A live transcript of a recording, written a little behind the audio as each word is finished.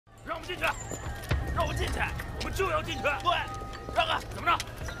进去，让我进去，我们就要进去。对，让开，怎么着？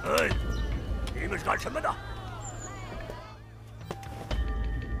哎，你们是干什么的？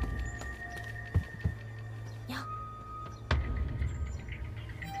娘，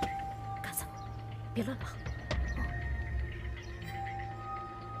干什么？别乱跑。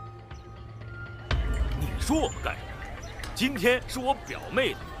你说我们干什么？今天是我表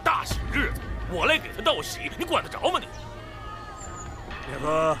妹的大喜日子，我来给她道喜，你管得着吗你？你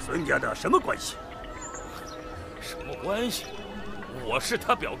和孙家的什么关系？什么关系？我是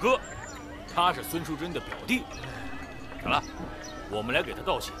他表哥，他是孙淑珍的表弟。咋了？我们来给他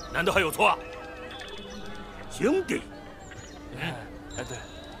道喜，难道还有错啊？兄弟。哎，对。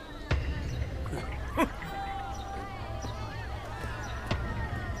哼。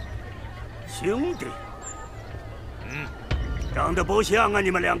兄弟。长得不像啊，你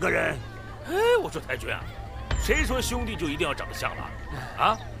们两个人。哎，我说太君啊，谁说兄弟就一定要长得像了？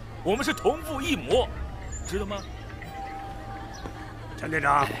啊，我们是同父异母，知道吗？陈队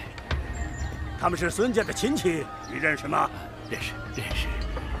长，他们是孙家的亲戚，你认识吗？认识，认识。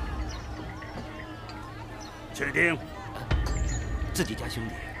确定？自己家兄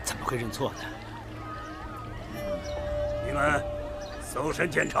弟怎么会认错呢？你们搜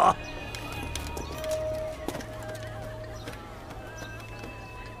身检查。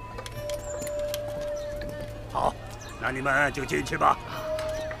好，那你们就进去吧。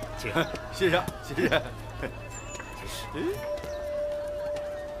请，谢谢，谢谢。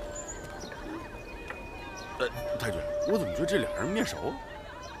太君，我怎么觉得这俩人面熟？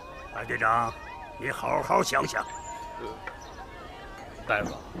白队长，你好好想想。大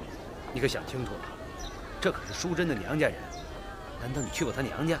夫，你可想清楚了，这可是淑珍的娘家人，难道你去过她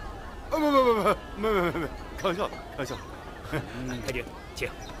娘家？没，开玩笑的，开玩笑。太君，请，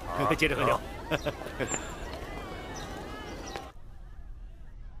接着喝酒。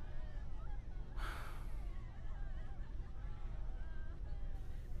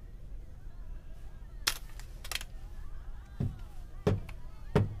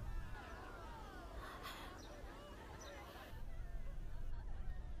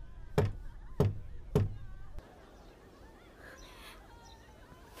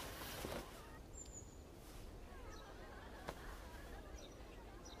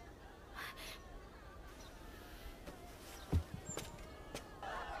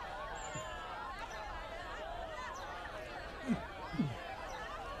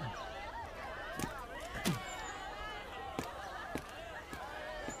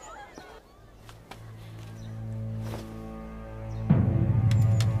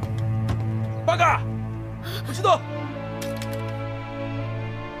八哥，不许动！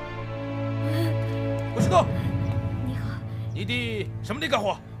不许动！你好，你弟什么地干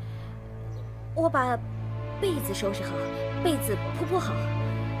活？我把被子收拾好，被子铺好。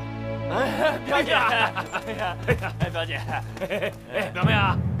哎，表姐，哎，表姐，哎，表妹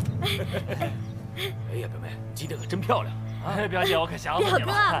啊！哎呀，表妹，今天可真漂亮啊！表姐，我可想死你了。表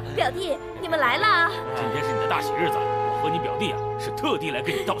哥、表弟，你们来了！今天是你的大喜日子，我和你表弟啊是特地来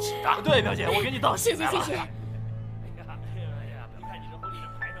给你道喜的。对，表姐，我给你道喜来了。谢谢。哎呀，别看你这婚礼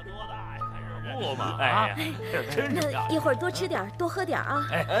排场多大呀，还是不嘛？哎呀，真是漂亮。一会儿多吃点，多喝点啊！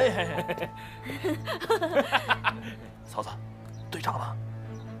嫂子，对账了。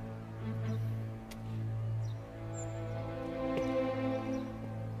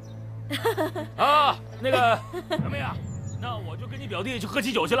啊，那个表妹啊，那我就跟你表弟去喝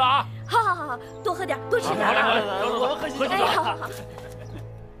喜酒去了啊！好，多喝点，多吃点。好嘞，我们喝喜酒。哎，好。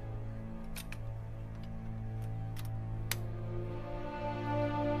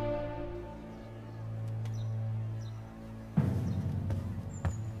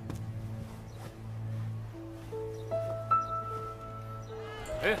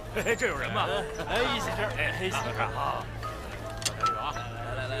哎，这有人吗？哎，一起吃，哎，一起吃啊！加油啊！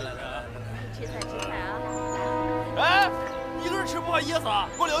来，吃菜啊！哎，一个人吃不好意思啊，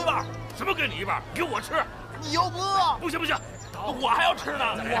给我留一半。什么给你一半？给我吃。你又不饿？不行，我还要吃呢。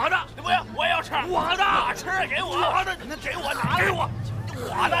我的，不行，我也要吃。我的，我吃，给我。我的，那给我拿，给我。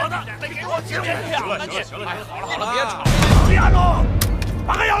我的，得给我吃。行了，好了，别吵。死丫头，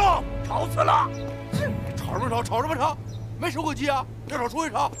八个丫头，吵死了！吵什么吵？吵什么吵？没收过鸡啊？要吵出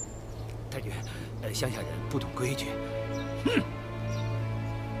去吵。太君，乡下人不懂规矩。哼。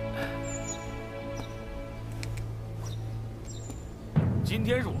今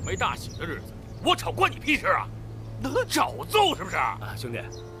天是我妹大喜的日子，我吵关你屁事啊？找揍是不是？啊，兄弟，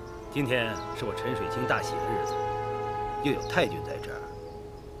今天是我陈水清大喜的日子，又有太君在这儿，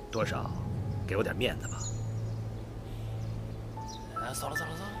多少给我点面子吧。算了，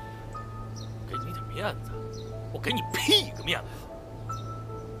给你点面子，我给你屁个面子！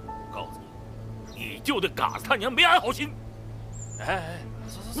告诉就对嘎子他娘没安好心。哎，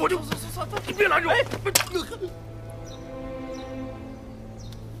我就算，你别拦着我。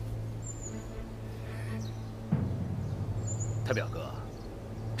他表哥，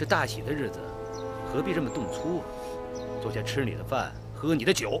这大喜的日子，何必这么动粗啊？坐下吃你的饭，喝你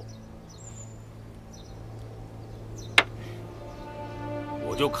的酒。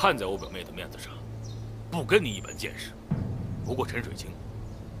我就看在我表妹的面子上，不跟你一般见识。不过陈水清，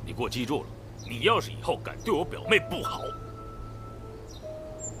你给我记住了，你要是以后敢对我表妹不好，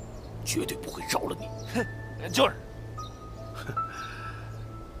绝对不会饶了你。哼，就是。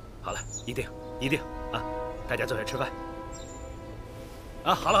好了，一定啊！大家坐下吃饭。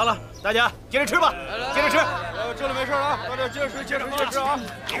啊，好了，大家接着吃吧，接着吃。这里没事了啊，大家接着吃啊！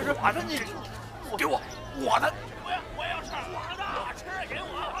给我的你，给我的，我要吃我的，吃给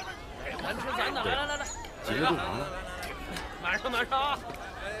我。咱吃咱的，来，几个动房了？马上啊！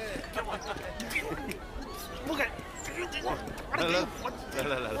不给，来。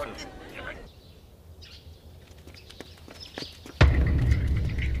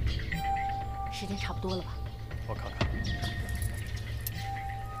时间差不多了吧？我看看，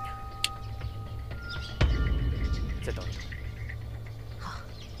再等一等。好，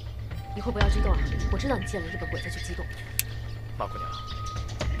你会不要激动啊？我知道你见了日本鬼才去激动。马姑娘，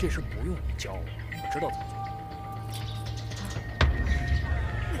这事不用你教我知道怎么做。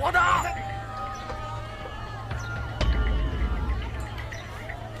我的。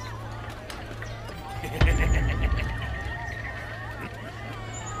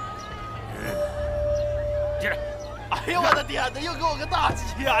接着，哎呦我的天哪，又给我个大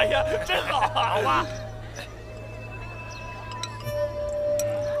鸡！哎呀，真好啊！好吧。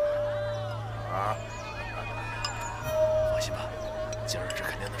啊，放心吧，今儿这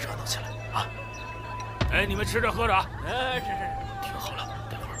肯定能热闹起来啊！哎，你们吃着喝着啊！哎，是，听好了，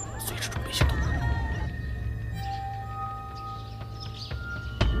待会儿随时准备行动。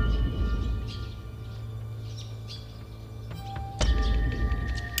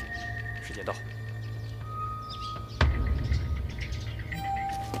时间到。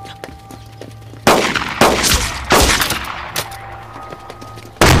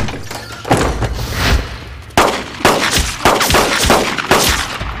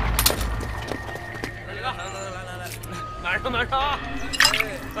马上啊！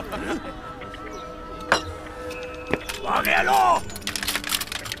往前路！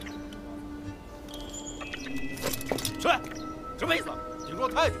去，什么意思？听说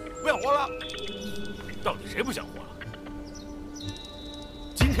太君不想活了？到底谁不想活了？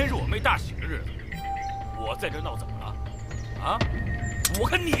今天是我妹大喜的日子，我在这闹怎么了？啊？我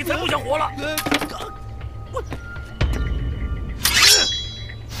看你才不想活了！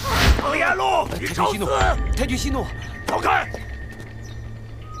往前路！你找死！太君息怒，走开！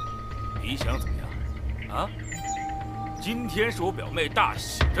你想怎么样？啊？今天是我表妹大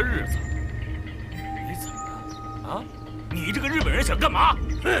喜的日子，你怎么了？啊？你这个日本人想干嘛？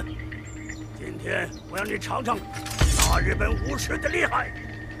哼！今天我让你尝尝大日本武士的厉害！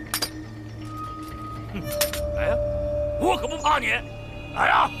哼，来呀！我可不怕你！来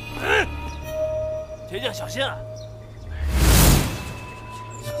呀！铁匠小心啊！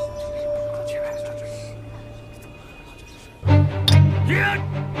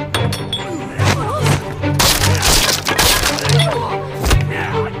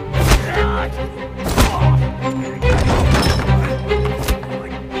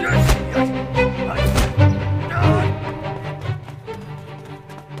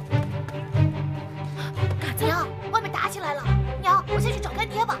娘，外面打起来了！娘，我先去找干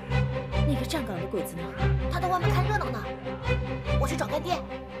爹吧。那个站岗的鬼子呢？他在外面看热闹呢。我去找干爹。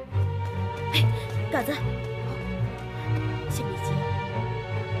哎，杆子，先别急，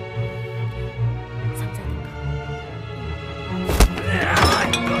咱们再等等。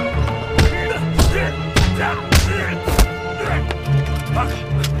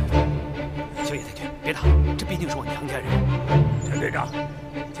小野太君，别打，这毕竟是我娘家人。陈队长，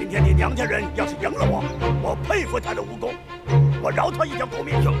今天你娘家人要是赢了我佩服他的武功，我饶他一条狗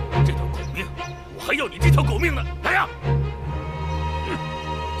命。要这条狗命，我还要你这条狗命呢！来呀！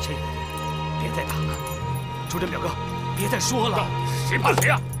小野太君，别再打了。主任表哥，别再说了。谁怕谁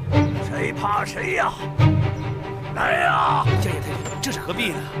呀？谁怕谁呀？来呀！小野太君，这是何必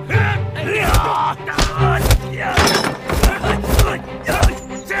呢？太君加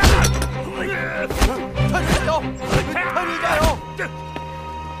油！太君加油！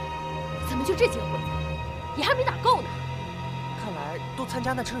怎么就这几个鬼子，也还没打够呢？看来都参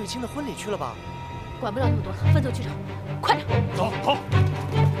加那陈水清的婚礼去了吧？管不了那么多了，分头去找，快点！走，好。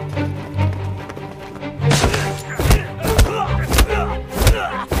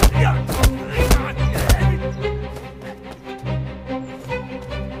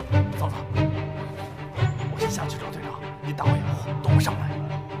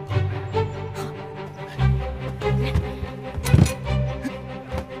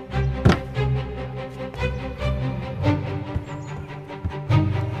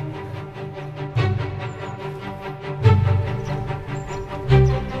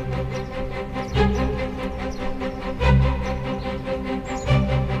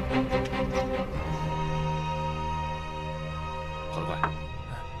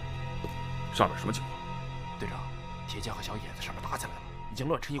上面什么情况？队长，铁匠和小野在上面打起来了，已经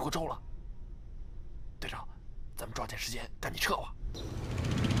乱成一锅粥了。队长，咱们抓紧时间，赶紧撤吧。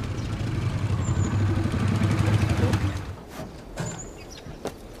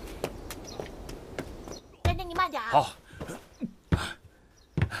干爹，你慢点啊！好，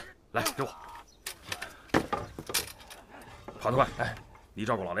来给我。跑得快，哎，你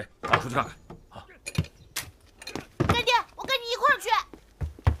照顾老雷，我出去看看。好。干爹，我跟你一块儿去。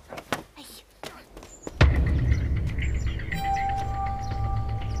哎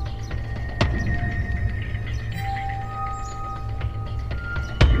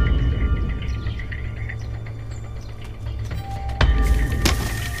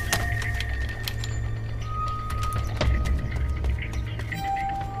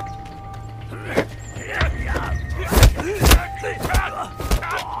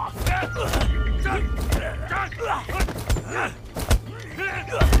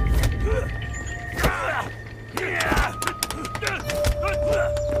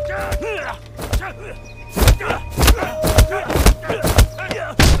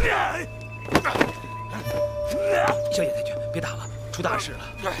呀！小野太君，别打了，出大事了！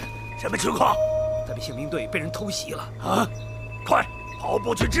什么情况？咱们宪兵队被人偷袭了！啊！快跑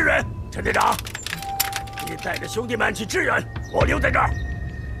步去支援！陈队长，你带着兄弟们去支援，我留在这儿。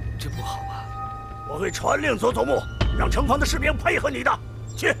这不好啊！我会传令佐佐木，让城防的士兵配合你的。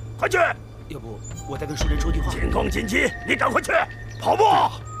去，快去！要不我再跟熟人说句话。情况紧急，你赶快去跑步！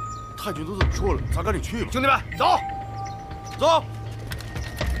太君都这么说了，咱赶紧去吧。兄弟们，走，走，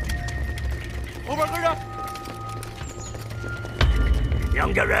后边跟着。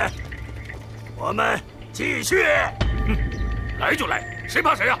杨家人，我们继续。来就来，谁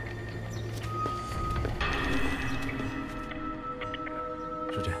怕谁呀？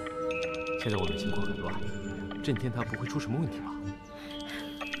书珍，现在我们情况很乱，震天他不会出什么问题吧？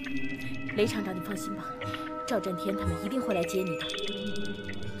雷厂长，你放心吧，赵震天他们一定会来接你的。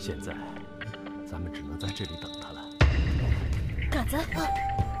现在，咱们只能在这里等他了。嘎子，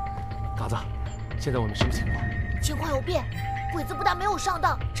嘎子，现在我们什么情况？情况有变，鬼子不但没有上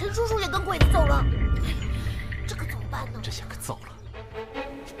当，陈叔叔也跟鬼子走了。这可怎么办呢？这下可糟了。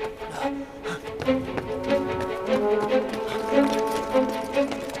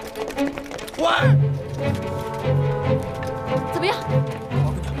喂，怎么样？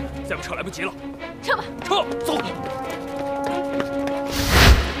王姑娘，再不撤来不及了。撤吧，撤，走。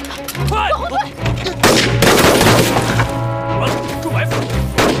快，往后退！完了，中埋伏。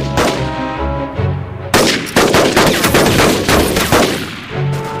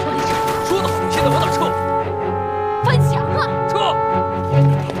说得好，现在往哪撤？翻墙啊！撤！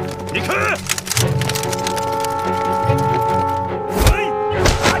你看。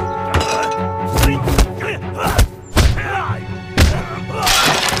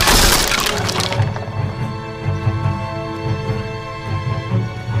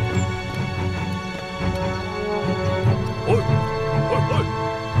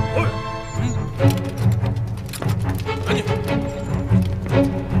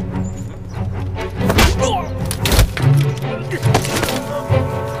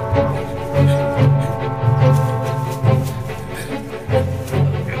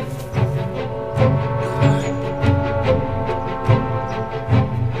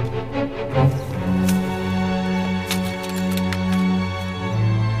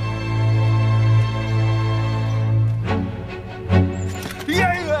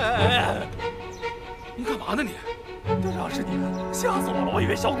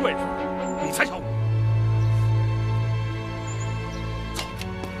小鬼子，你才小鬼！走，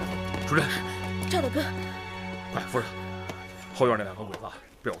主任，赵大哥，快，夫人，后院那2个鬼子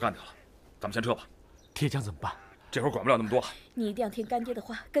被我干掉了，咱们先撤吧。铁匠怎么办？这会儿管不了那么多。你一定要听干爹的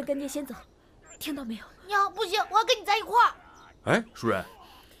话，跟干爹先走，听到没有？娘，不行，我要跟你在一块儿。哎，淑人，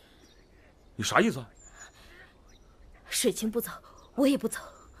你啥意思？水清不走，我也不走。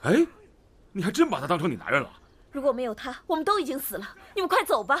哎，你还真把他当成你男人了？如果没有他，我们都已经死了。你们快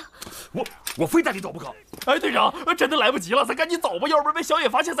走吧！我非带你走不可。哎，队长，真的来不及了，咱赶紧走吧，要不然被小野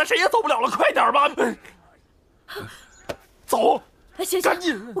发现，咱谁也走不了了。快点吧！走，行，赶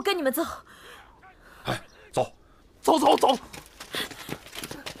紧，我跟你们走。哎，走，走。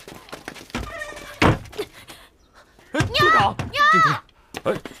队长，娘，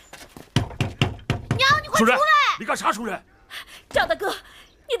哎，娘，你快出来！你干啥，淑人？赵大哥，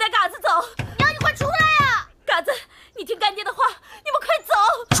你带嘎子走。娘，你快出来呀！嘎子，你听干爹的话，你们快走！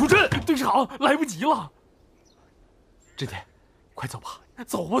淑珍，队长，来不及了。真天，快走吧，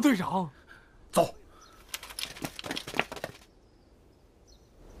走吧，队长，走。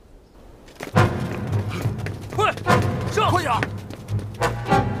快，上！快点！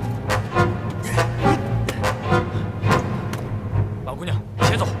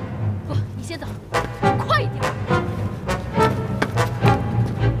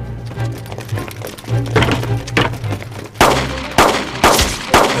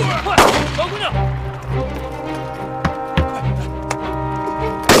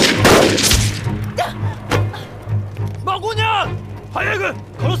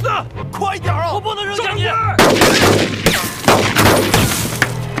死！快点啊！我不能扔下你！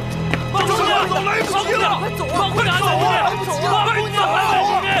王姑娘，走，来不及了！快走啊！快走啊！快走啊！快走啊！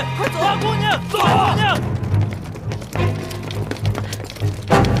快走啊！姑娘，走啊！姑娘，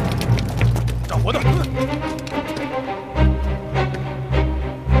找活的！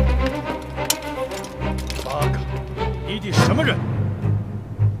八个，你的什么人？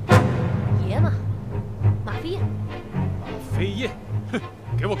爷嘛，马飞燕。马飞燕，哼，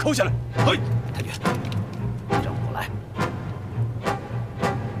给我扣下来！嘿，太君，让我来。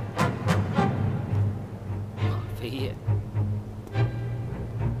马飞燕，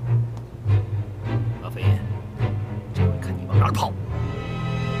马飞燕，这回看你往哪儿跑！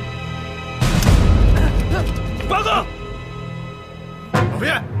八哥，马飞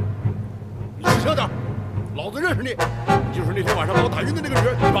燕，你小声点，老子认识你，你就是那天晚上把我打晕的那个女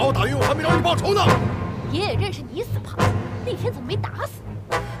人，你把我打晕，我还没找你报仇呢。爷也认识你死胖子，那天怎么没打死？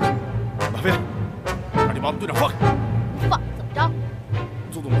马飞燕，赶紧把我们队长放开！放怎么着？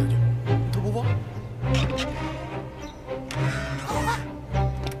做总太君，他不放。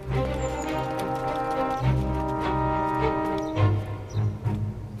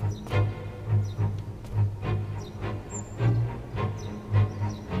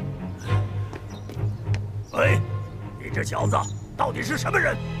喂，你这小子到底是什么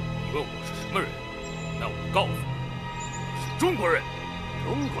人？你问我是什么人？那我告诉你，我是中国人。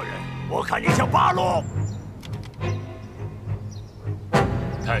中国人？我看你像八路。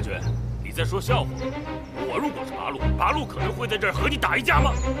太君，你在说笑话？我如果是八路，八路可能会在这儿和你打一架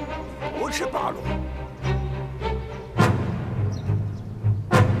吗？不是八路。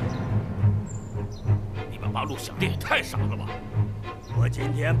你把八路想的也太傻了吧！我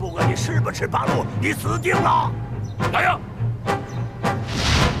今天不管你是不是八路，你死定了！来呀！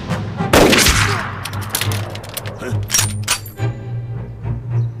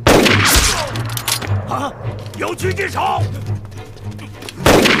啊！有狙击手！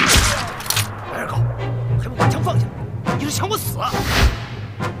白二狗，还不把枪放下！你是想我死啊？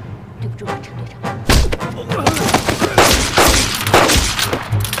对不住啊，陈队长。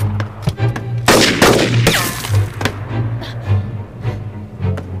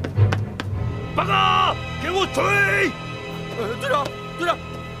八哥，给我追！队长，队长，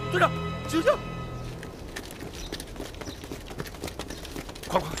队长，醒醒！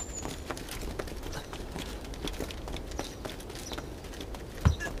快快！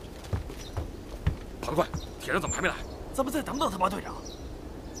跑得快！铁人怎么还没来？咱们再等等他吧，队长。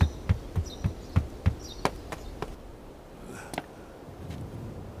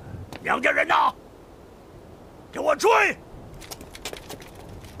娘家人呐，给我追！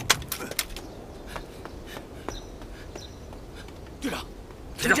队长，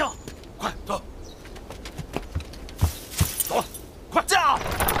停枪！快走！走了，快驾！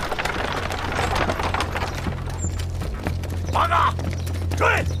八哥，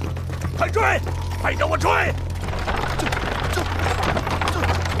追！快追！快给我追！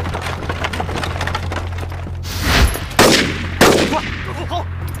快，跑！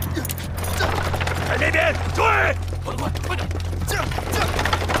在那边追！跑得快，快点！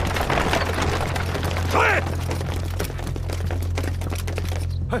追！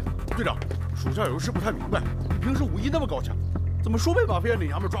哎，队长，属下有事不太明白，平时武艺那么高强，怎么说被马飞燕那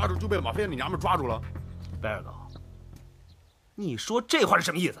娘们抓住就被马飞燕那娘们抓住了？白二狗，你说这话是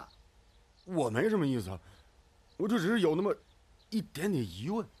什么意思？我没什么意思，我就只是有那么一点点疑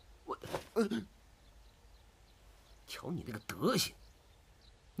问。瞧你那个德行，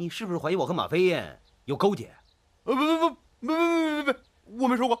你是不是怀疑我和马飞燕有勾结？不，我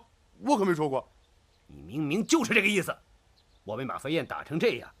没说过，我可没说过。你明明就是这个意思。我被马飞燕打成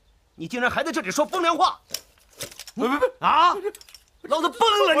这样，你竟然还在这里说风凉话！啊！老子崩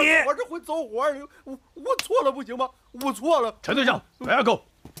了你！我这会走火，我错了不行吗？我错了。陈队长，白二狗，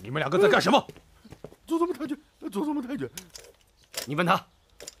你们两个在干什么？左宗太君，左宗太君，你问他。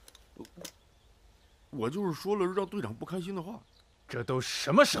我就是说了让队长不开心的话。这都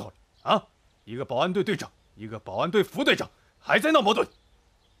什么时候了啊？一个保安队队长，一个保安队副队长，还在闹矛盾。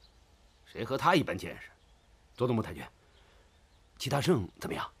谁和他一般见识？左宗太君，齐大圣怎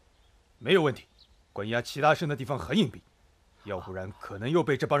么样？没有问题。关押齐大圣的地方很隐蔽，要不然可能又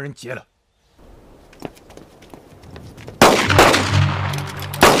被这帮人劫了。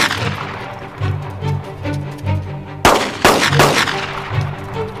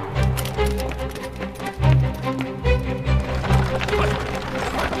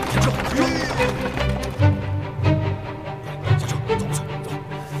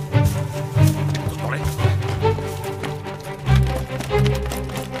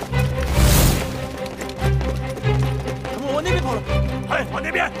往那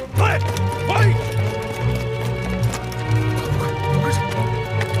边！对，喂！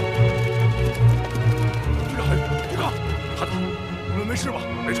没事吧？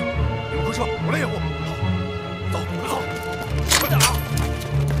没事，你们回车，我来掩护。好，走，快走，快点啊！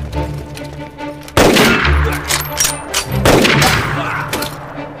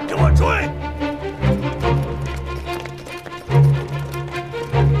给我追！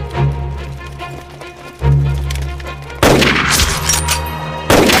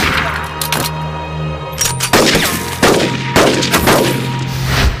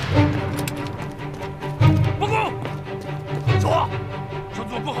报告，说。上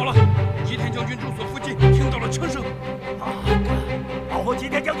座不好了，吉田将军住所附近听到了枪声。保护吉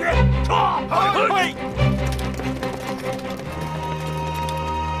田将军，撤！嘿！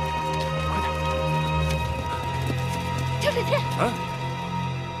陈水天，哎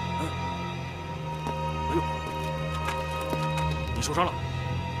呦，你受伤了？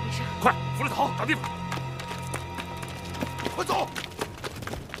没事。快，扶着走，找地方。快走！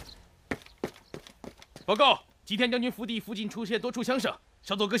报告，吉田将军府邸附近出现多处枪声，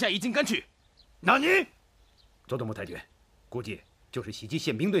上座阁下已经赶去。那你？佐佐木太君，估计就是袭击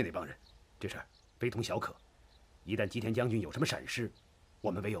宪兵队那帮人，这事儿非同小可。一旦吉田将军有什么闪失，我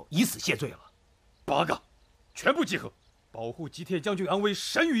们唯有以死谢罪了。八嘎，全部集合，保护吉田将军安危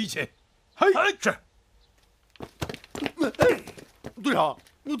胜于一切。嘿，是。队长，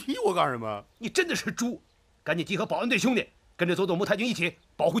你踢我干什么？你真的是猪！赶紧集合保安队兄弟，跟着佐佐木太君一起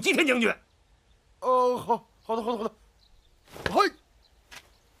保护吉田将军。好的。嘿，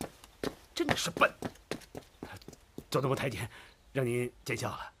真的是笨。佐佐木太君，让您见笑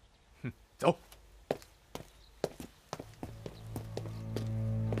了。走。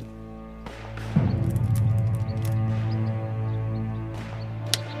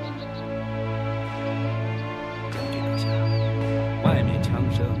将军阁下，外面枪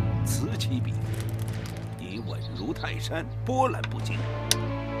声此起彼伏，你稳如泰山，波澜不惊，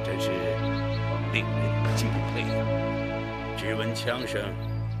真是令人敬佩呀！只闻枪声，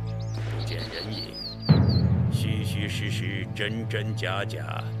不见人影，虚虚实实，真真假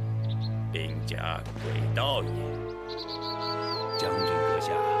假，兵家诡道也。将军阁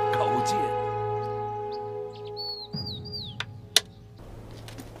下高见。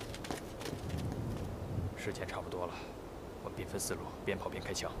时间差不多了，我们兵分四路，边跑边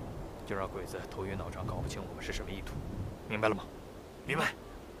开枪，就让鬼子头晕脑胀，搞不清我们是什么意图，明白了吗？明白。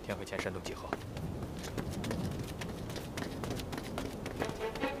天河前山东集合。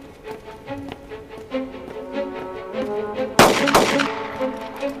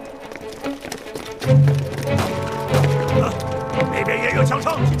那边也有枪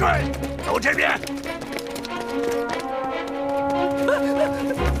声，请追，走这边。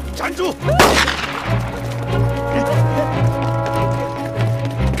站住！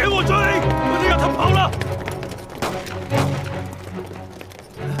给我追！不能让他跑了！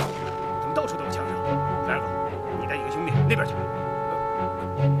怎么到处都有枪声？来了，你带几个兄弟那边去。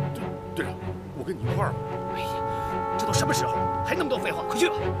队长，我跟你一块儿吧。哎呀，这都什么时候了，还那么多废话？快去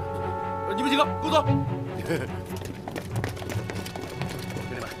吧！你们几个跟我走。兄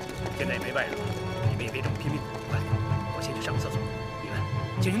弟们，现在也没外人了，你们也别这么拼命。快，我先去上个厕所，你们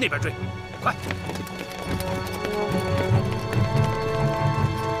先去那边追，快！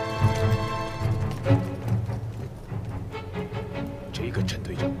这个陈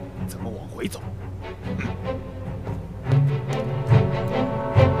队长怎么往回走？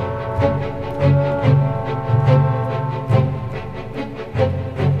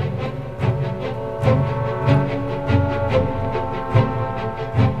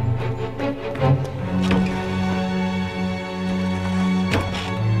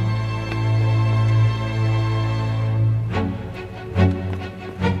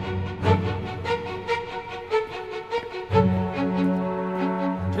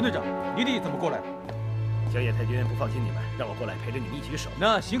小野太君不放心你们，让我过来陪着你们一起守。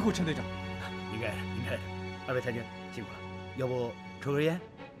那辛苦陈队长。应该的。二位太君辛苦了，要不抽根烟？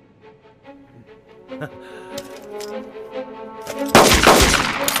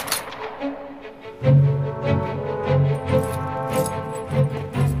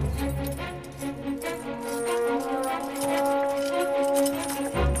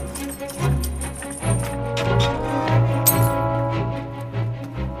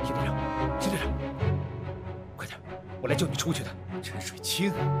我来救你出去的。陈水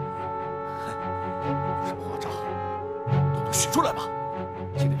清，这花渣，统统许出来吧！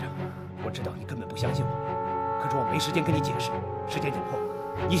秦队长，我知道你根本不相信我，可是我没时间跟你解释，时间紧迫，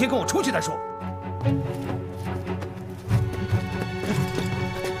你先跟我出去再说。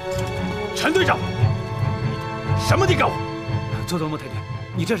陈队长，什么你干我？佐佐木太君，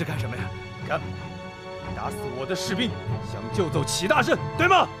你这是干什么呀？干嘛？打死我的士兵，想救走齐大圣，对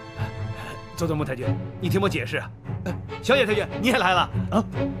吗？佐佐木太君，你听我解释。小野太君，你也来了啊？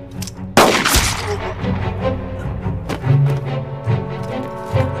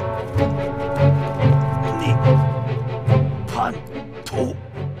你叛徒！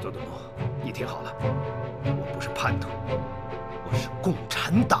佐佐木，你听好了，我不是叛徒，我是共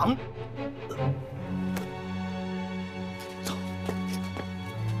产党。走。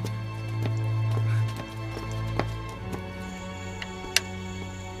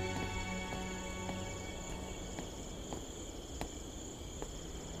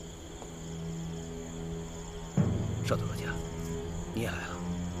少佐阁下，你也来了。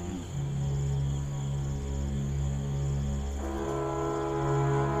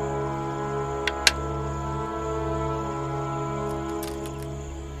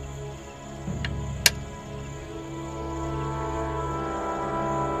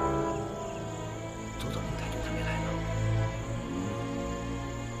佐佐木太君他没来呢。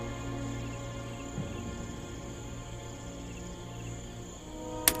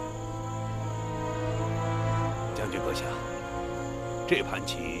将军阁下，这盘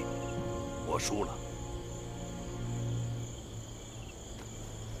棋我输了。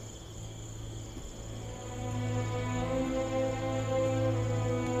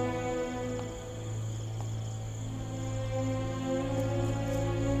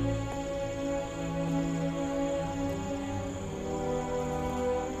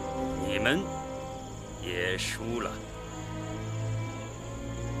你们也输了。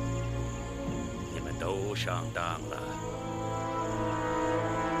你们都上当了。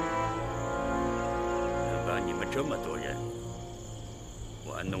能把你们这么多人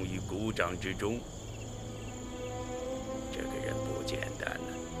玩弄于股掌之中，这个人不简单了。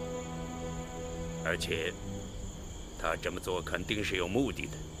而且他这么做肯定是有目的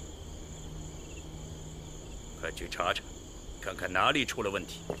的。快去查查，看看哪里出了问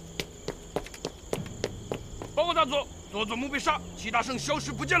题。报告大佐，佐佐木被杀，齐大圣消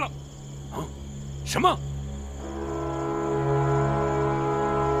失不见了。啊？什么？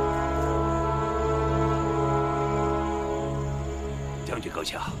将军阁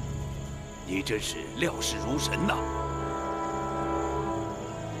下，你真是料事如神呐！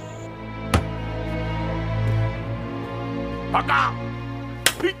八嘎！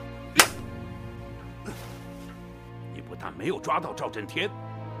你不但没有抓到赵振天，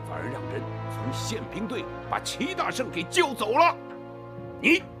反而让人从宪兵队把齐大圣给救走了。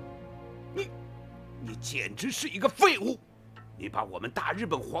你简直是一个废物！你把我们大日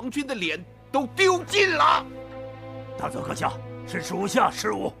本皇军的脸都丢尽了！大佐阁下，是属下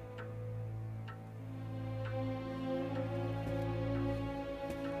失误。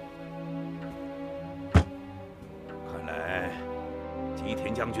看来吉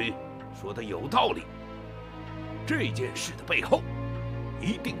田将军说的有道理，这件事的背后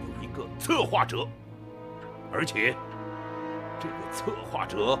一定有一个策划者，而且这个策划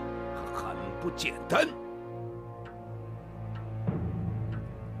者很不简单。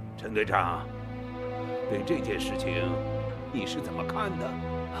陈队长，对这件事情你是怎么看的？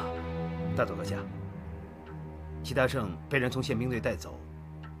大佐阁下，齐大圣被人从宪兵队带走，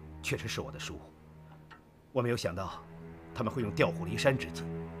确实是我的疏忽。我没有想到他们会用调虎离山之计。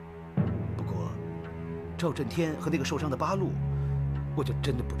不过，赵振天和那个受伤的八路，我就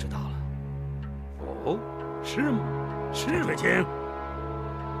真的不知道了。哦，是吗？是水清，你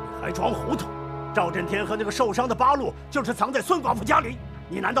还装糊涂？赵振天和那个受伤的八路就是藏在孙寡妇家里，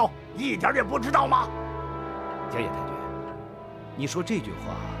你难道一点也不知道吗？江野太君，你说这句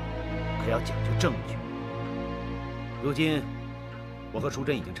话可要讲究证据。如今我和淑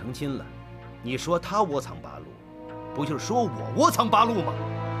珍已经成亲了，你说他窝藏八路，不就是说我窝藏八路吗？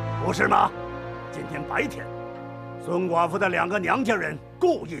不是吗？今天白天，孙寡妇的2个娘家人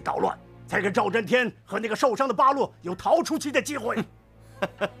故意捣乱，才给赵振天和那个受伤的八路有逃出去的机会。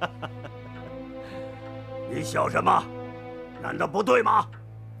你笑什么？难道不对吗？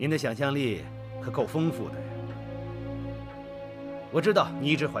您的想象力可够丰富的呀！我知道你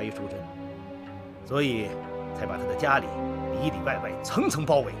一直怀疑淑珍，所以才把她的家里里里外外层层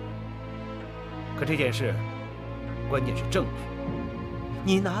包围。可这件事，关键是证据。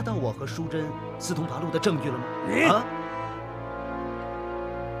你拿到我和淑珍私通八路的证据了吗？你啊！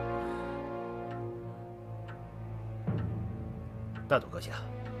大佐阁下，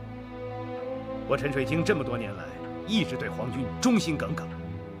我陈水清这么多年来一直对皇军忠心耿耿，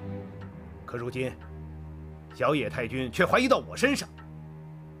可如今小野太君却怀疑到我身上，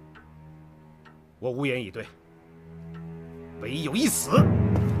我无言以对，唯有一死。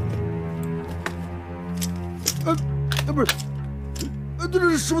不是，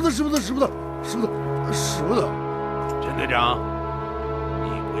对，使不得。陈队长，你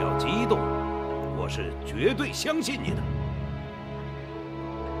不要激动，我是绝对相信你的。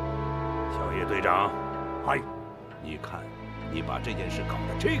小叶队长，嗨，你看，你把这件事搞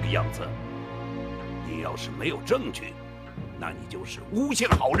得这个样子，你要是没有证据，那你就是诬陷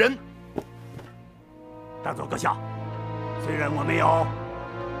好人。大佐阁下，虽然我没有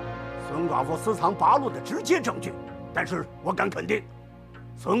孙寡妇私藏八路的直接证据，但是我敢肯定，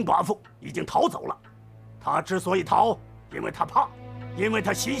孙寡妇已经逃走了。她之所以逃，因为她怕，因为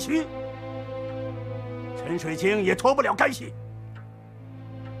她心虚。陈水清也脱不了干系。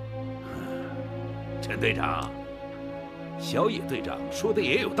陈队长，小野队长说的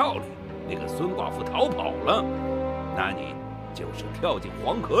也有道理。那个孙寡妇逃跑了，那你就是跳进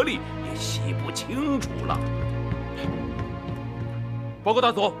黄河里也洗不清楚了。报告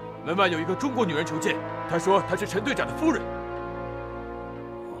大佐，门外有一个中国女人求见，她说她是陈队长的夫人。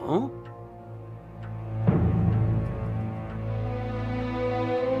哦，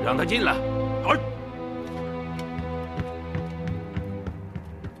让她进来。好。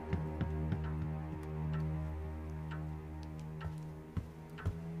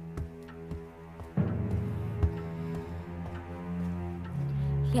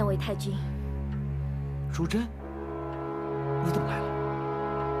两位太君，淑珍，你怎么来了？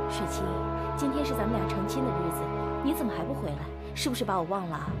水清，今天是咱们俩成亲的日子，你怎么还不回来？是不是把我忘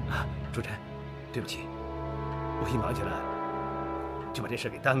了？啊，淑珍，对不起，我一忙起来就把这事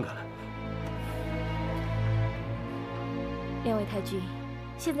给耽搁了。两位太君，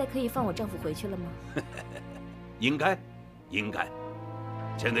现在可以放我丈夫回去了吗？应该。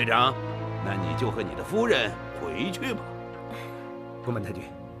陈队长，那你就和你的夫人回去吧。宫本太君，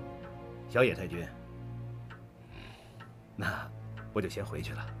小野太君，那我就先回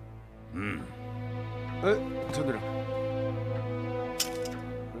去了。哎，陈队长。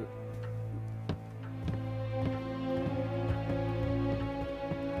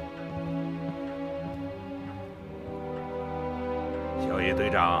小野队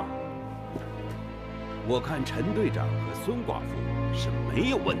长，我看陈队长和孙寡妇是没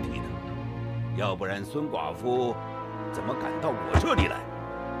有问题的，要不然孙寡妇怎么赶到我这里来？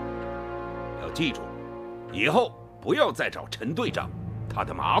要记住，以后不要再找陈队长他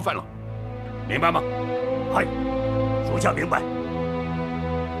的麻烦了，明白吗？嗨，属下明白。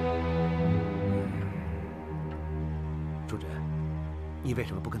淑珍，你为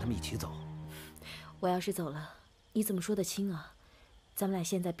什么不跟他们一起走？我要是走了，你怎么说得清啊？咱们俩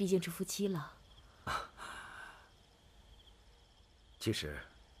现在毕竟是夫妻了。其实，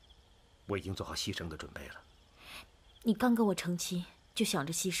我已经做好牺牲的准备了。你刚跟我成亲，就想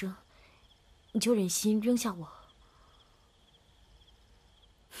着牺牲，你就忍心扔下我？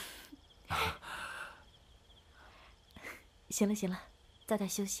行了，早点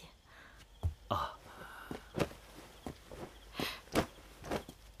休息。啊，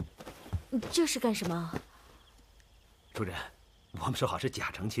你这是干什么？淑珍，我们说好是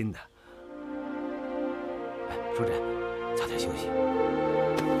假成亲的。哎，淑珍，早点休息。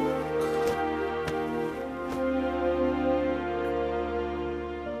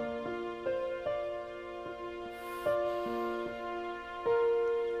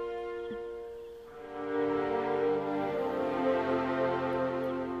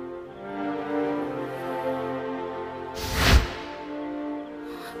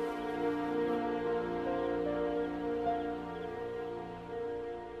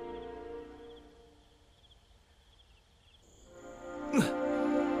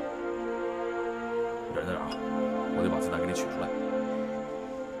冉队长，我得把子弹给你取出来。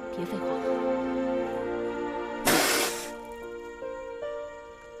别废话。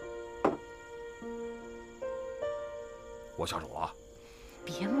我下手了啊！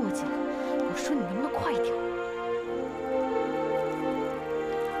别墨迹了，我说你能不能快一点？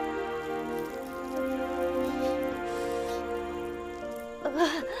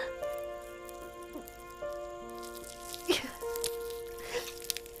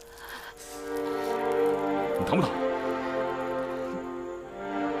你疼不疼？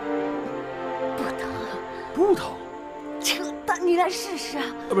不疼。不疼？扯淡！你来试试啊！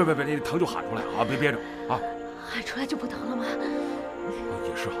别，你疼就喊出来啊！别憋着啊！喊出来就不疼了吗？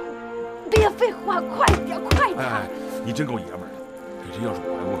也是啊。别废话，快点！哎，你真够爷们儿的！这要是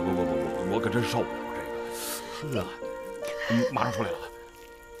我可真受不了这个。是啊，马上出来了。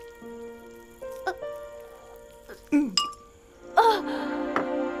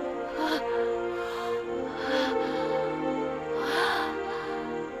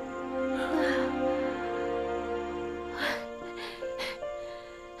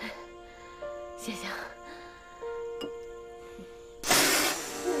谢谢。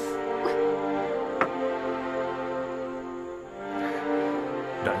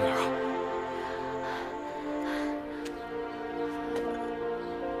让女儿。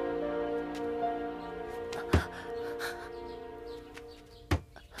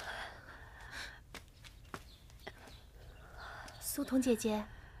苏童姐姐，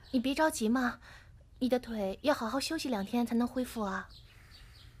你别着急嘛，你的腿要好好休息2天才能恢复啊。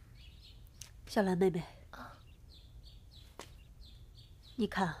小兰妹妹，你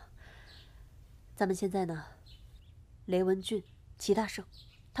看啊，咱们现在呢，雷文俊、齐大胜，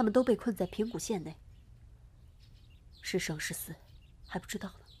他们都被困在平谷县内，是生是死还不知道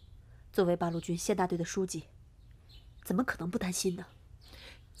呢。作为八路军县大队的书记，怎么可能不担心呢？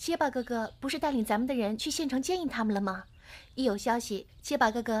结巴哥哥不是带领咱们的人去县城接应他们了吗？一有消息，结巴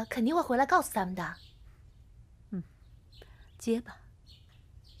哥哥肯定会回来告诉咱们的。结巴，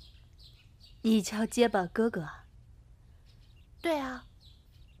你叫结巴哥哥啊？对啊，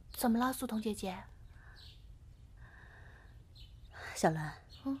怎么了，苏童姐姐？小兰，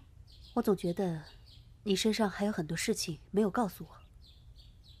我总觉得你身上还有很多事情没有告诉我。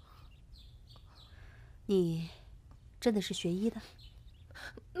你真的是学医的？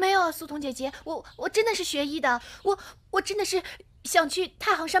没有啊，苏童姐姐，我真的是学医的，我真的是想去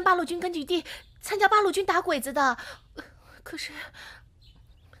太行山八路军根据地参加八路军打鬼子的，可是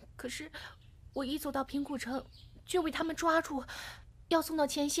我一走到平谷城，就被他们抓住，要送到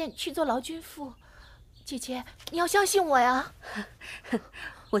前线去做劳军妇。姐姐，你要相信我呀！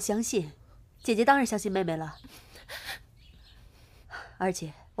我相信，姐姐当然相信妹妹了。而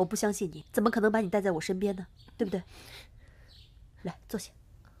且我不相信你，怎么可能把你带在我身边呢？对不对？来，坐下。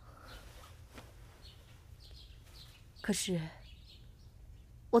可是，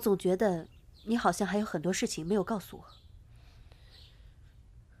我总觉得你好像还有很多事情没有告诉我。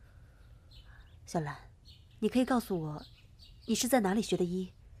小兰，你可以告诉我，你是在哪里学的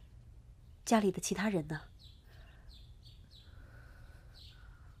医？家里的其他人呢？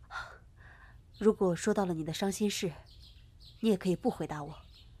如果说到了你的伤心事，你也可以不回答我。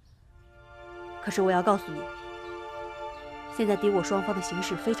可是我要告诉你，现在敌我双方的形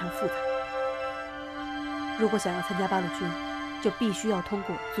势非常复杂。如果想要参加八路军，就必须要通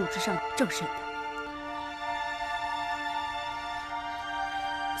过组织上政审的。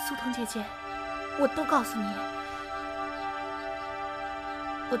苏童姐姐，我都告诉你，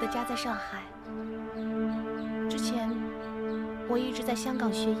我的家在上海。之前我一直在香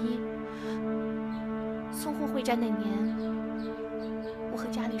港学医。淞沪会战那年，我和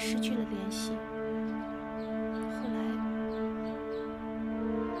家里失去了联系。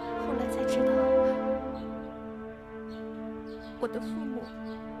后来才知道，我的父母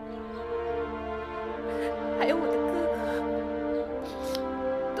还有我的哥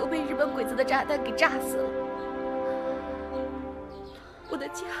哥都被日本鬼子的炸弹给炸死了。我的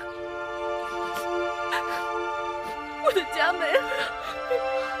家没了。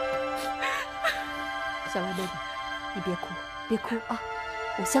小兰妹妹，你别哭，别哭啊！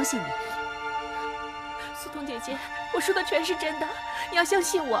我相信你。苏童姐姐，我说的全是真的，你要相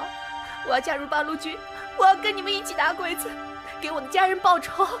信我。我要加入八路军，我要跟你们一起打鬼子，给我的家人报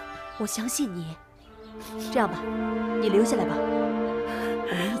仇。我相信你。这样吧，你留下来吧，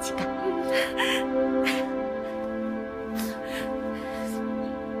我们一起干。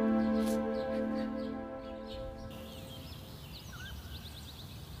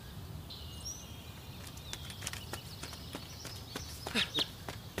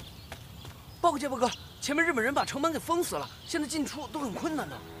报告结巴哥，前面日本人把城门给封死了，现在进出都很困难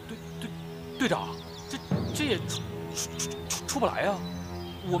呢。队长，这也出不来呀！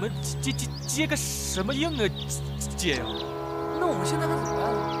我们接个什么应啊？接呀！那我们现在该怎么办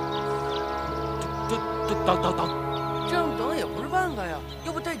啊？等，这样等也不是办法呀。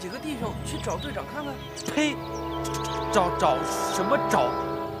要不带几个弟兄去找队长看看？呸！找什么找？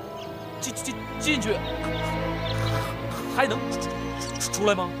进去还能出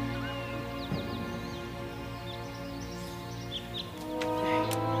来吗？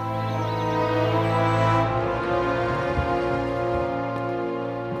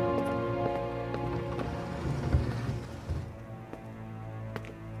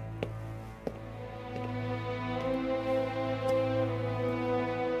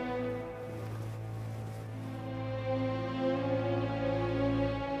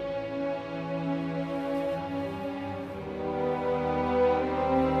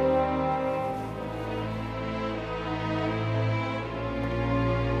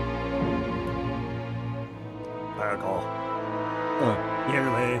二狗，你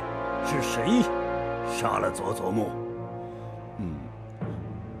认为是谁杀了佐佐木？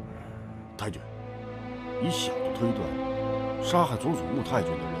太君，以小的推断，杀害佐佐木太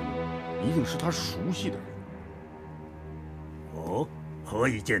君的人一定是他熟悉的人。哦，何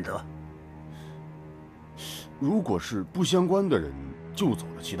以见得？如果是不相关的人救走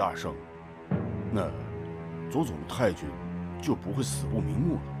了齐大圣，那左总太君就不会死不瞑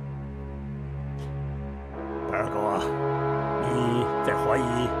目了。二狗啊，你在怀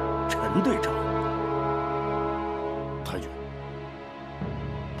疑陈队长？太君，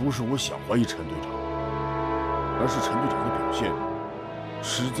不是我想怀疑陈队长，而是陈队长的表现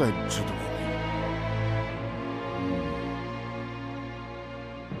实在值得怀疑。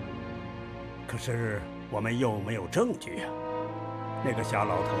可是我们又没有证据呀。那个瞎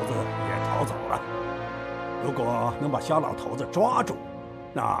老头子也逃走了。如果能把瞎老头子抓住，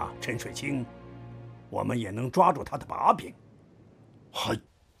那陈水清，我们也能抓住他的把柄。嗨，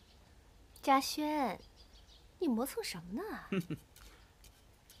嘉轩，你磨蹭什么呢？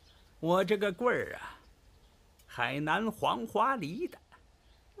我这个棍儿啊，海南黄花梨的。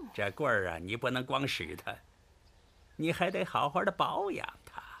这棍儿啊，你不能光使它，你还得好好的保养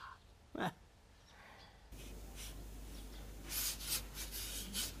它。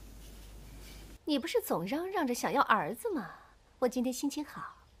你不是总嚷嚷着想要儿子吗？我今天心情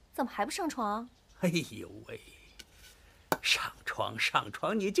好，怎么还不上床？哎呦喂，上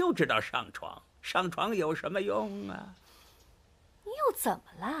床，你就知道上床，上床有什么用啊？你又怎么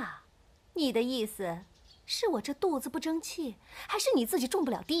了？你的意思是我这肚子不争气，还是你自己种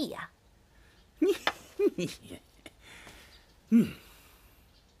不了地呀？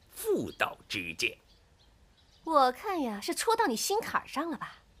妇道之见。我看呀，是戳到你心坎上了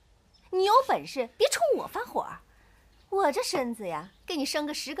吧？你有本事别冲我发火，我这身子呀，给你生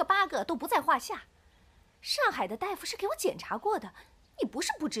个10个8个都不在话下。上海的大夫是给我检查过的，你不是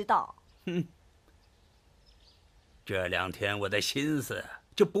不知道。这2天我的心思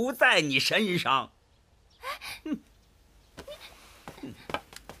就不在你身上。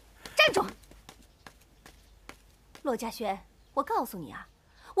站住！骆家轩，我告诉你啊，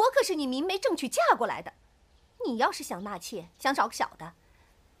我可是你明媒正娶嫁过来的。你要是想纳妾，想找个小的，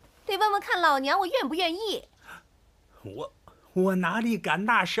得问问看老娘我愿不愿意。我哪里敢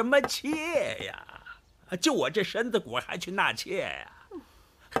纳什么妾呀？就我这身子骨还去纳妾呀？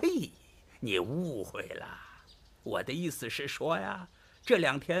嘿，你误会了。我的意思是说呀，这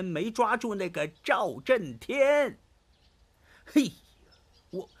2天没抓住那个赵震天。嘿，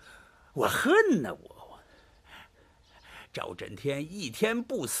我恨呐我！赵震天1天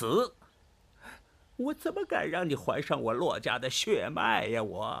不死，我怎么敢让你怀上我骆家的血脉呀？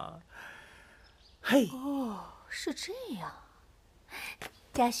我，嘿，哦，是这样。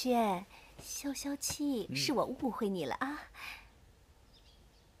嘉轩，消消气，是我误会你了啊。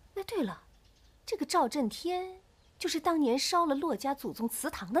哎，对了，这个赵震天就是当年烧了骆家祖宗祠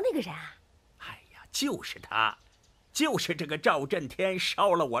堂的那个人啊？哎呀，就是他，就是这个赵震天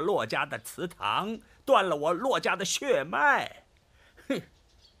烧了我骆家的祠堂，断了我骆家的血脉。哼，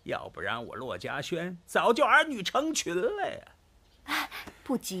要不然我骆家轩早就儿女成群了呀。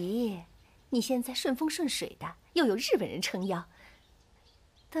不急，你现在顺风顺水的，又有日本人撑腰。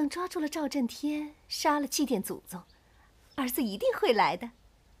等抓住了赵震天，杀了祭奠祖宗，儿子一定会来的，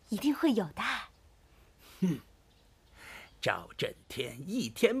一定会有的。赵震天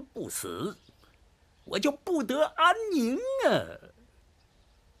1天不死，我就不得安宁啊！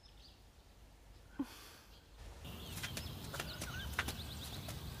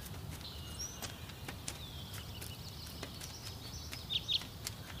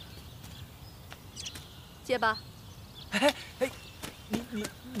结巴。哎，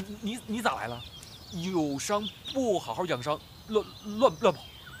你咋来了？有伤不好好养伤，乱跑。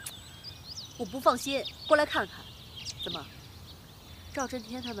我不放心，过来看看。怎么，赵震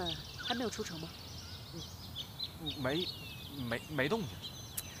天他们还没有出城吗？没动静。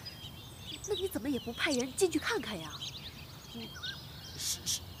那你怎么也不派人进去看看呀？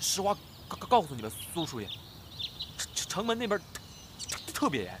实话告诉你们，苏书记，城门那边特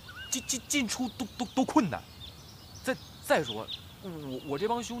别严，进出都困难。再说，我这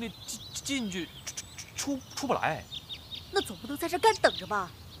帮兄弟进去出不来。那总不能在这干等着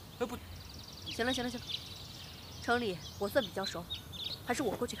吧？哎不，行了，城里我算比较熟，还是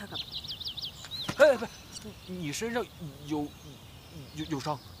我过去看看吧。哎不，你身上有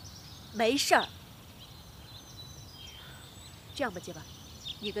伤？没事儿。这样吧，结巴，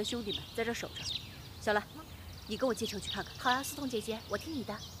你跟兄弟们在这守着，小兰，你跟我进城去看看。好啊，思彤姐姐，我听你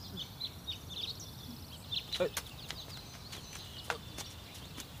的。哎。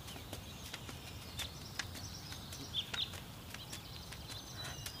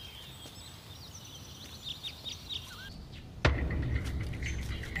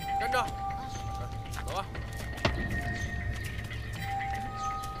站着，走吧。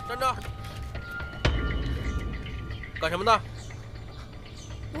站着，干什么呢？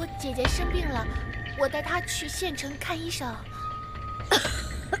我姐姐生病了，我带她去县城看医生。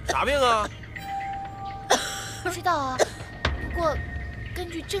啥病啊？不知道啊，不过根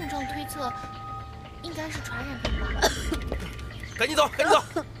据症状推测，应该是传染病吧。赶紧走，赶紧走！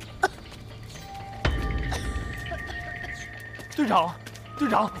队长，队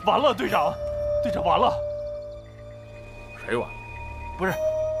长，完了，队长，队长完了。谁完？不是，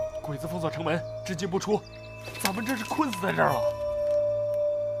鬼子封锁城门，只进不出，咱们这是困死在这儿了。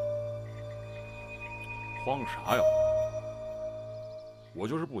慌啥呀？我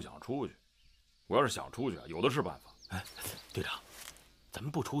就是不想出去。我要是想出去，有的是办法。哎，队长，咱们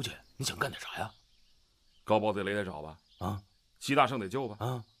不出去，你想干点啥呀？高保得雷得找吧？啊，齐大圣得救吧？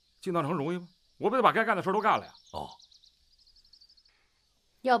啊，进大城容易吗？我不得把该干的事都干了呀？哦，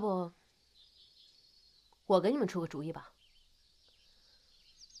要不我给你们出个主意吧，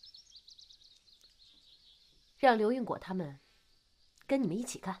让刘运果他们跟你们一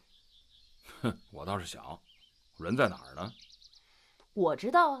起干。哼，我倒是想，人在哪儿呢？我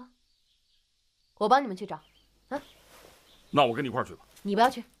知道啊，我帮你们去找。啊，那我跟你一块儿去吧。你不要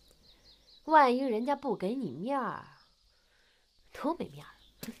去，万一人家不给你面儿，多没面儿。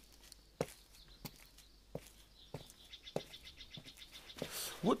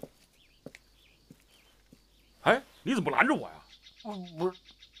我，哎，你怎么不拦着我呀？不是，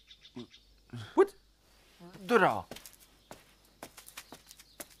我，队长。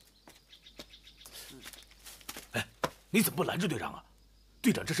哎，你怎么不拦着队长啊？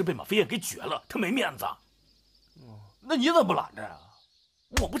队长这是被马飞燕给撅了，他没面子。那你怎么不拦着呀？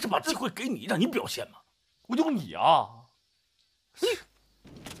我不是把机会给你，让你表现吗？我有你啊！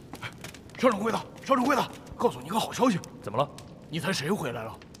少掌柜的，少掌柜的，告诉你个好消息。怎么了？你猜谁回来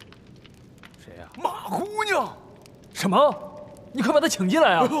了？谁呀？马姑娘。什么？你快把她请进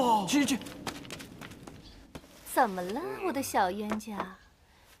来啊！去去去。怎么了，我的小冤家？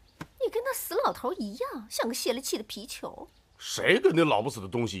你跟那死老头一样，像个泄了气的皮球。谁跟那老不死的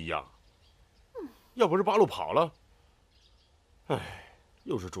东西一样？要不是八路跑了，哎，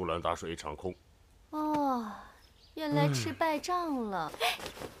又是竹篮打水一场空。哦，原来吃败仗了。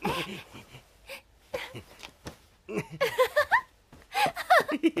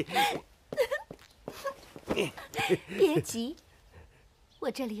别急，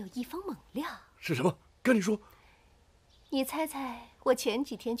我这里有一封猛料。是什么？跟你说。你猜猜，我前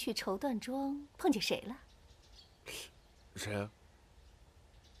几天去绸缎庄碰见谁了？谁啊？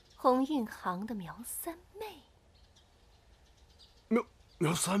鸿运行的苗三妹。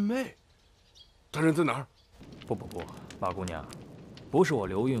苗三妹，她人在哪儿？不，马姑娘，不是我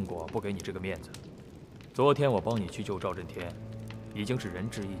刘运果不给你这个面子。昨天我帮你去救赵震天，已经是仁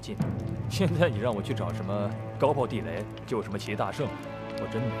至义尽。现在你让我去找什么高炮地雷，救什么齐大圣，我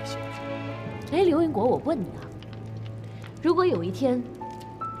真没兴趣。哎，刘运果，我问你啊，如果有一天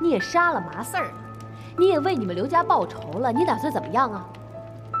你也杀了麻四儿了，你也为你们刘家报仇了，你打算怎么样啊？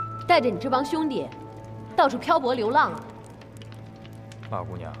带着你这帮兄弟到处漂泊流浪啊？马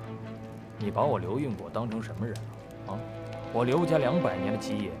姑娘，你把我刘运果当成什么人了？啊，我刘家200年的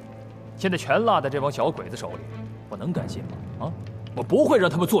基业，现在全落在这帮小鬼子手里，我能甘心吗？啊，我不会让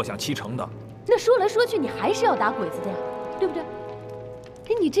他们坐享其成的。那说来说去，你还是要打鬼子的呀，对不对？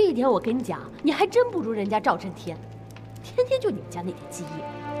哎，你这一点我跟你讲，你还真不如人家赵震天，天天就你们家那点基业。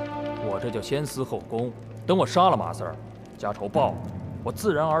我这叫先思后功，等我杀了马四儿，家仇报了，我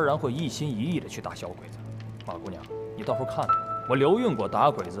自然而然会一心一意的去打小鬼子。马姑娘，你到时候看看，我刘运果打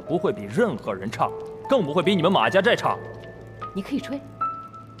鬼子不会比任何人差，更不会比你们马家寨差。你可以吹，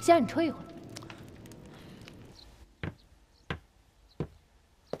先让你吹一会儿。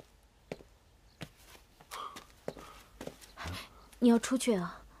你要出去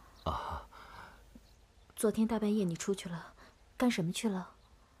啊？啊。昨天大半夜你出去了，干什么去了？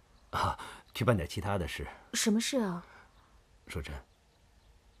啊，去办点其他的事。什么事啊？淑珍，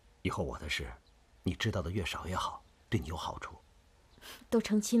以后我的事，你知道的越少越好，对你有好处。都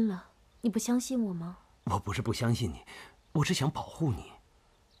成亲了，你不相信我吗？我不是不相信你，我是想保护你。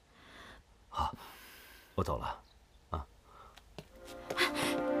好，我走了，啊。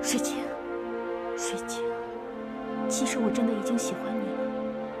水清，水清，其实我真的已经喜欢你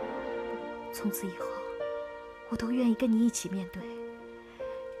了。从此以后，我都愿意跟你一起面对，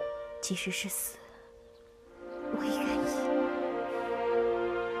即使是死，我也愿意。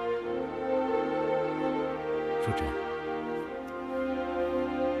淑珍，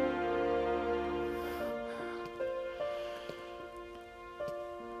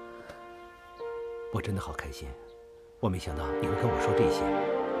我真的好开心，我没想到你会跟我说这些。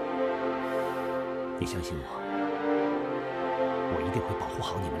你相信我，我一定会保护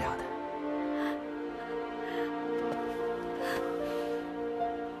好你们俩的。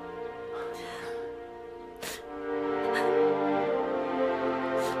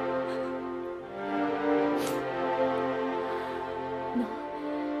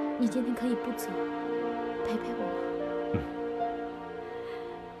你今天可以不走，陪陪我吗？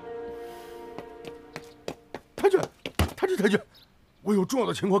太君，我有重要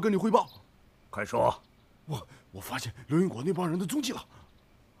的情况跟你汇报。快说。我发现刘云果那帮人的踪迹了。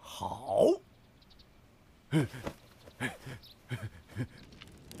好。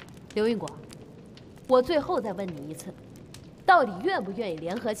刘云果，我最后再问你一次，到底愿不愿意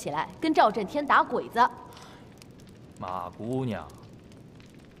联合起来跟赵振天打鬼子？马姑娘，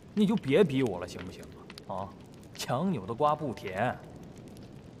你就别逼我了，行不行啊？啊，强扭的瓜不甜。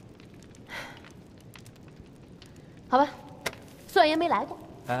好吧，算爷没来过。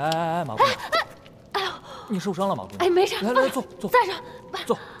哎，马姑娘，哎呦，你受伤了，马姑娘？哎，没事，来，坐，站上，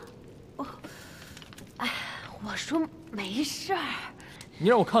坐。哎，我说没事儿。你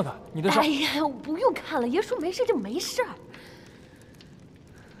让我看看你的伤。哎呀，不用看了，爷说没事就没事儿。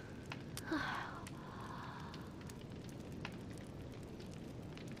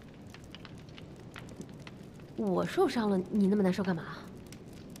我受伤了，你那么难受干嘛？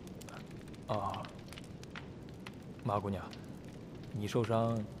啊，马姑娘，你受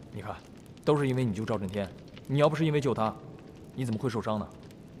伤，你看，都是因为你救赵振天。你要不是因为救他，你怎么会受伤呢？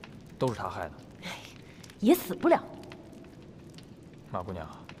都是他害的。也死不了。马姑娘，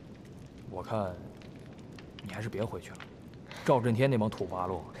我看你还是别回去了。赵振天那帮土八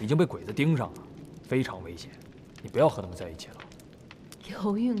路已经被鬼子盯上了，非常危险，你不要和他们在一起了。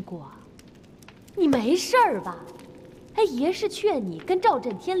刘运果，你没事儿吧？哎，爷是劝你跟赵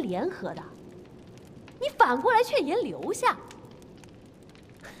振天联合的，你反过来劝爷留下。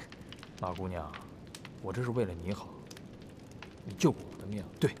马姑娘，我这是为了你好，你救过我的命，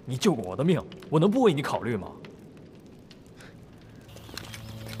对，你救过我的命，我能不为你考虑吗？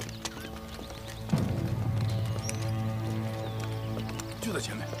就在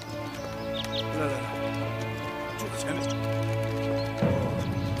前面，来，就在前面。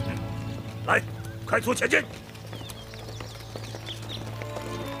来，快速前进！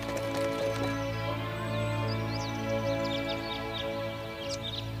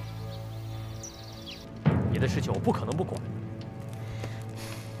你的事情我不可能不管。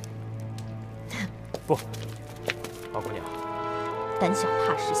不，马姑娘，胆小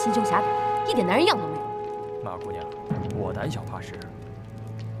怕事，心胸狭窄，一点男人样都没有。马姑娘，我胆小怕事，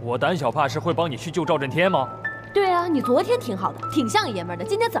我胆小怕事会帮你去救赵振天吗？对啊，你昨天挺好的，挺像爷们儿的，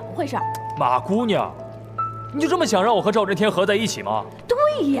今天怎么回事？马姑娘，你就这么想让我和赵振天合在一起吗？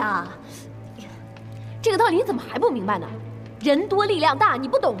对呀，这个道理你怎么还不明白呢？人多力量大，你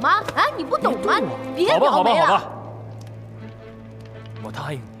不懂吗？啊，你不懂吗？别描眉了。好吧，我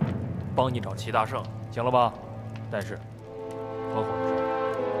答应你，帮你找齐大胜，行了吧？但是合伙的事，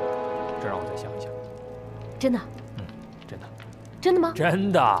这让我再想一想。真的？嗯，真的。真的吗？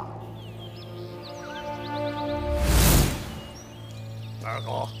真的。二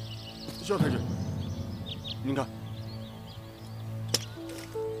狗，萧太君，您看。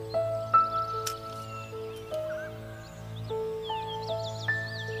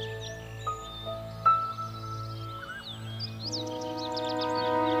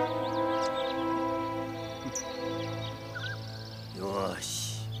哟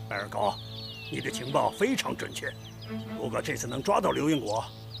西，二狗，你的情报非常准确。如果这次能抓到刘云果，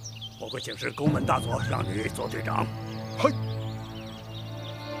我会请示宫门大佐，让你做队长。嘿。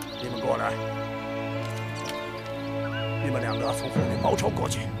你们过来，你们两个从后面包抄过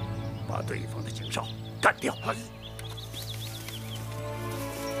去，把对方的警哨干掉。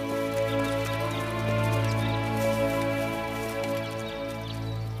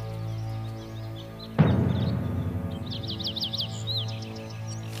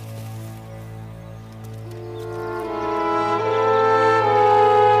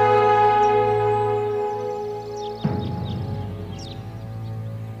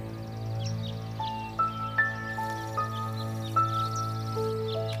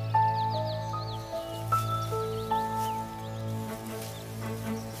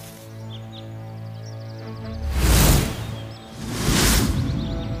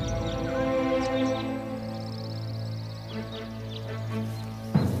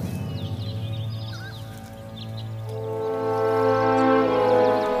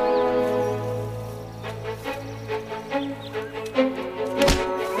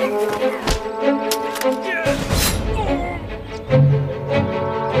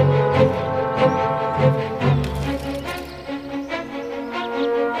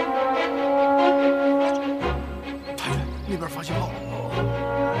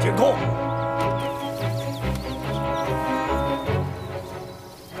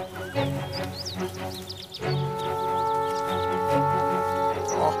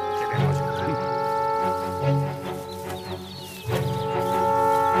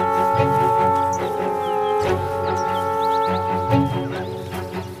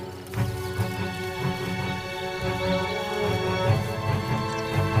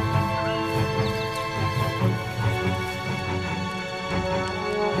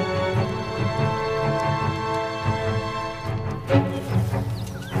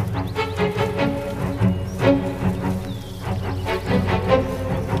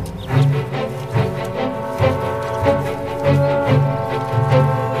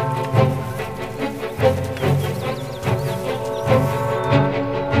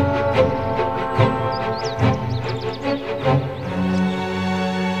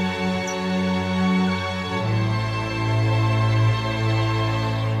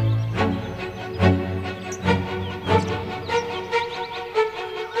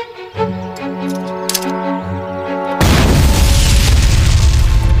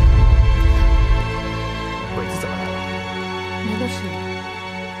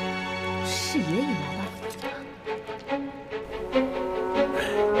是爷引来的？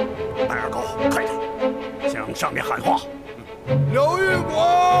戴二狗，快点向上面喊话！刘玉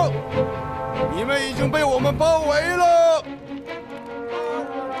国，你们已经被我们包围了，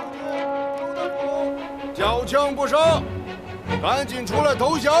缴枪不杀，赶紧出来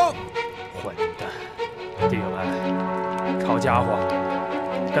投降！混蛋，弟兄们，好家伙，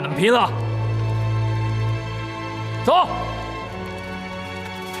跟他们拼了！走，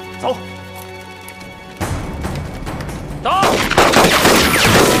走，打！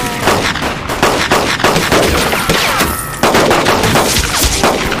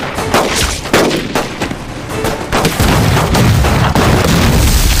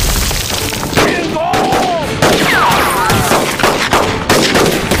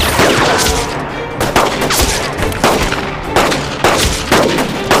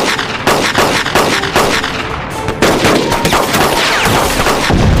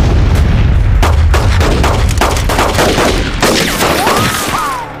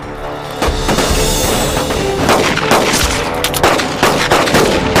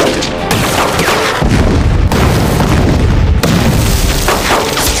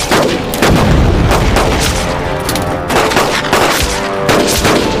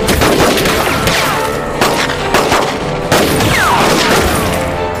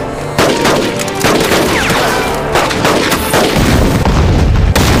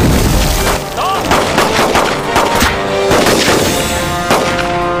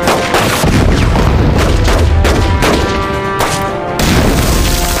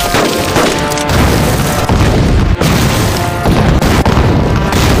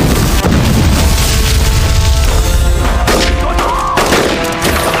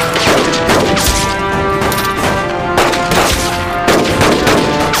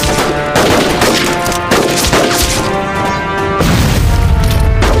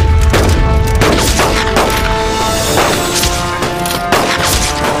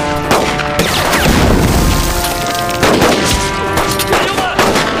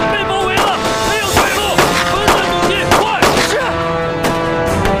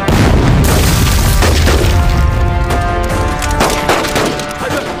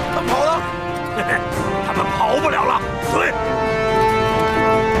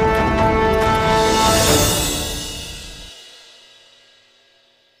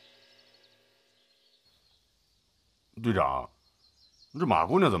队长，这马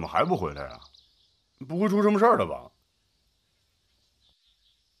姑娘怎么还不回来啊？不会出什么事儿了吧？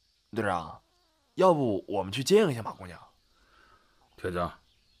队长，要不我们去接应一下马姑娘？铁匠，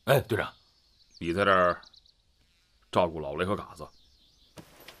哎，队长，你在这儿照顾老雷和嘎子，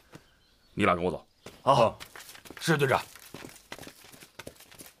你俩跟我走。好，是队长。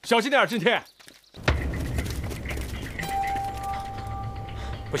小心点，今天。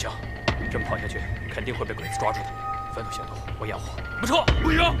不行，这么跑下去，肯定会被鬼子抓住的。分头行动，我掩护。不撤！不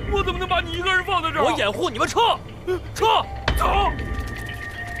行，我怎么能把你一个人放在这儿？我掩护你们撤，撤，走。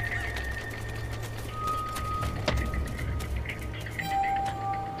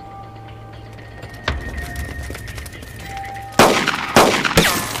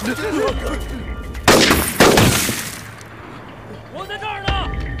我在这儿呢！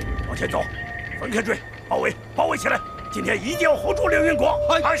往前走，分开追，包围起来！今天一定要护住凌云国！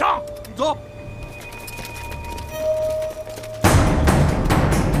派上，走！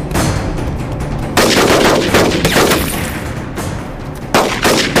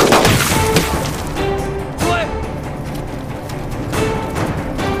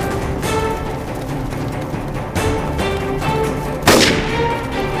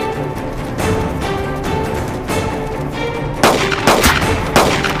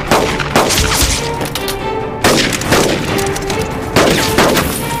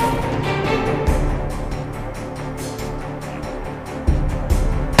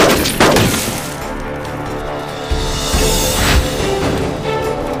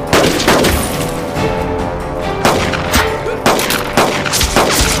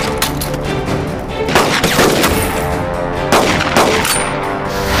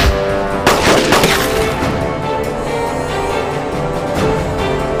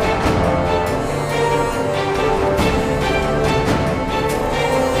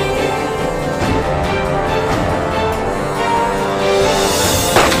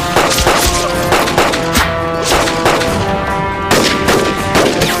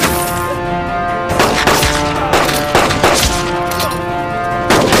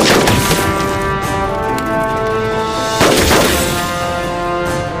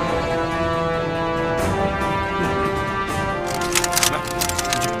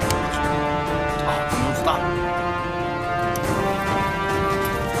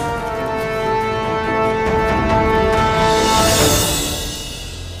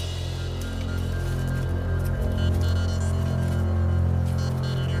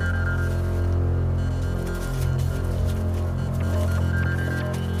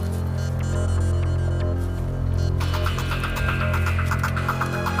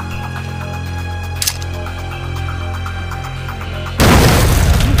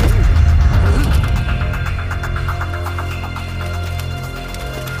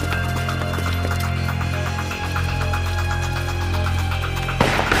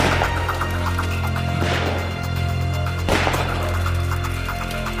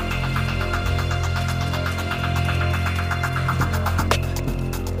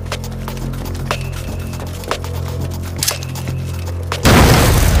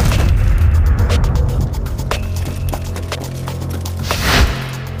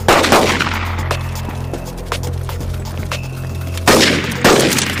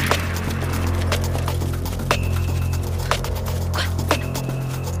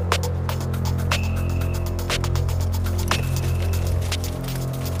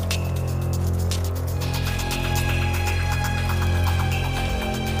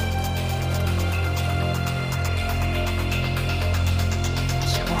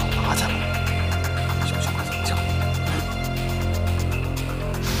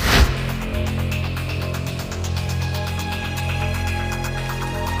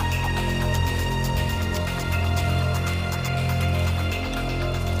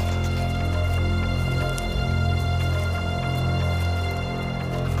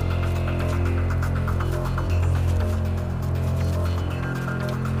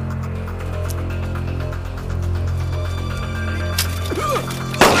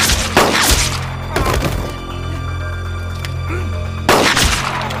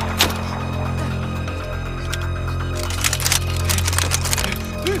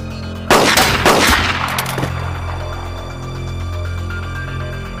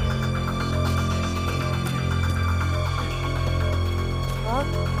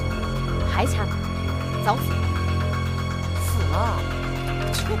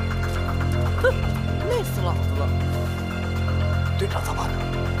累死老子了。队长咋办呢？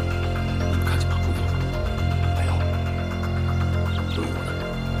你们看见马路了吗？没有。刘云国呢？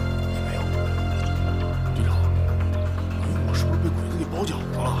也没有。队长，刘云国是不是被鬼子给包饺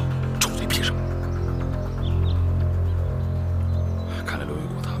子了？臭嘴屁声！看来刘云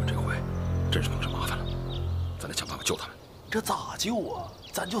国他们这回真是碰上麻烦了，咱得想办法救他们。这咋救啊？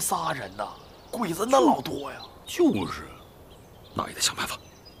咱就仨人呐，鬼子那老多呀。就是，那也得想办法。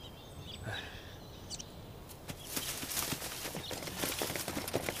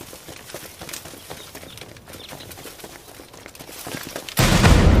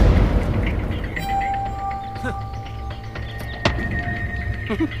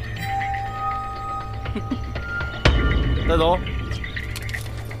带走，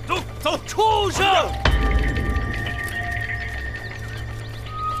走，畜生！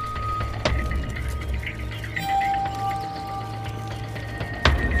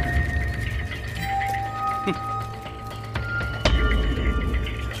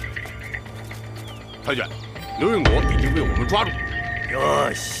太监，刘运国已经被我们抓住。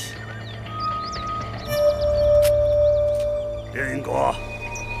哟西，刘云国，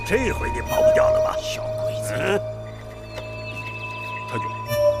这回你跑不掉了吧？小鬼子！太监，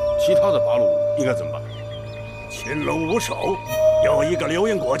其他的八路应该怎么办？群龙无首，有一个刘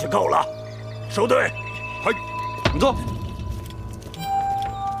云国就够了。收队，嗨，你走。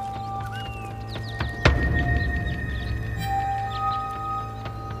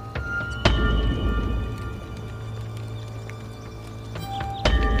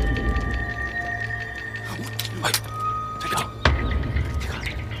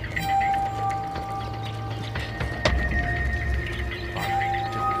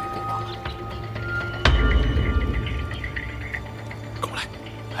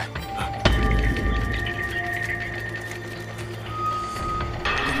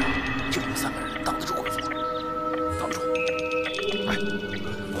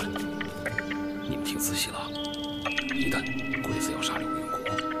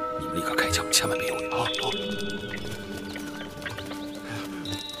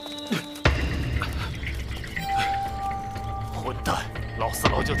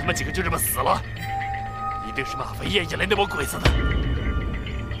夜引来那帮鬼子的，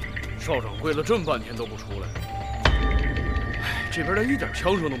少长跪了这么半天都不出来，这边连一点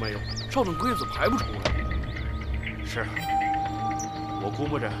枪声都没有，少长柜子排不出来。是啊，我估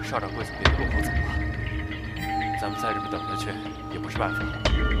摸着少长柜子别落跑走了，咱们在这边等下去也不是办法，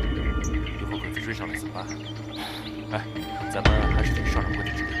一会儿鬼子追上来怎么办？哎，咱们还是听少长柜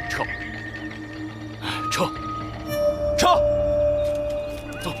的指令，撤！撤！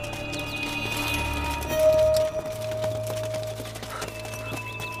走。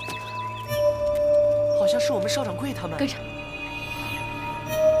好像是我们少掌柜他们。跟上。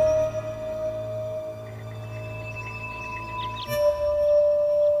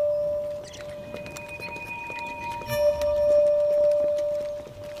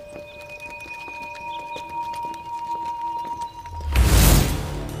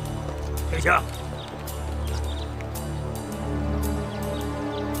退下。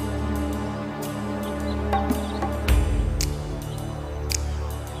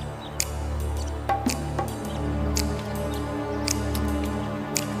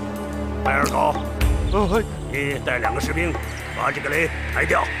白二狗，你带2个士兵把这个雷抬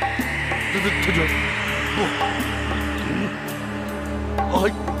掉。太君，不，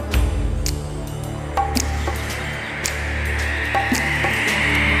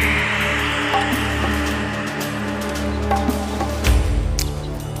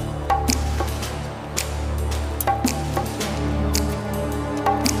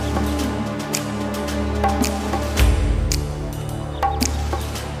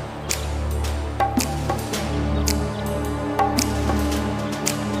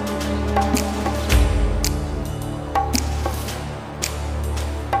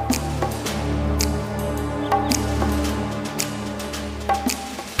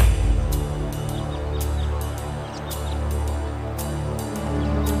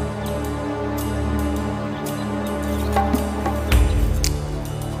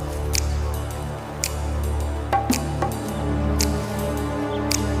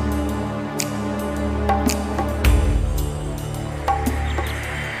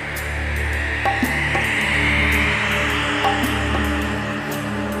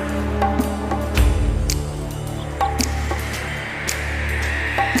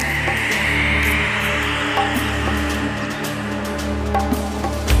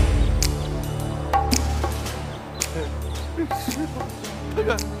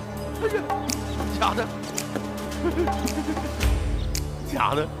假的，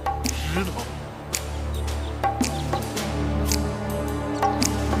假的，石头。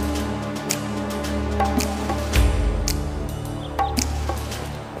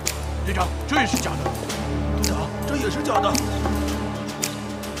这也是假的。队长，这也是假的。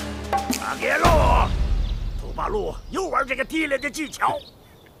打野路，土八路又玩这个低劣的技巧，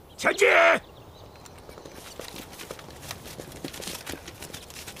前进！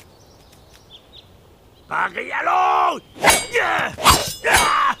打个野路，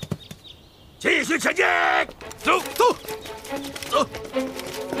继续前进，走走走。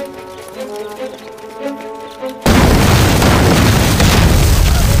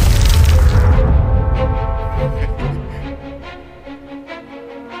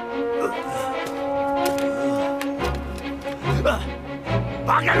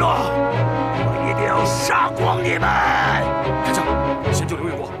八甘路，我一定要杀光你们！开枪，先救刘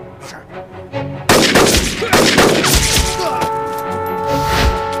玉国。是。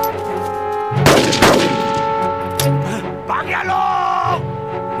八甘路，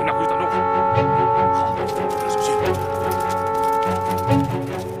你们俩回去等着我。好，小心。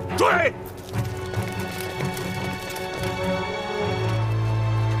追！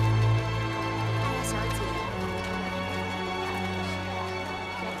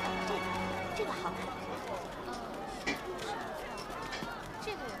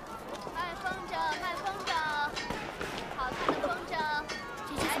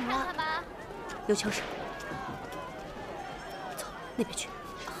有枪声，走那边去。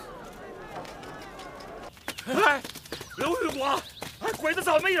哎，刘玉国，哎，鬼子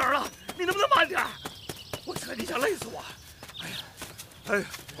早没影了，你能不能慢点？我觉得你想累死我。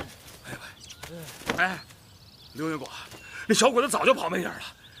哎，刘玉国，那小鬼子早就跑没影了，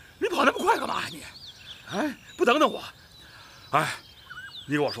你跑那么快干嘛呀你？哎，不等等我？哎，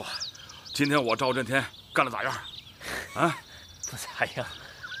你跟我说，今天我赵振天干的咋样？啊？不咋样。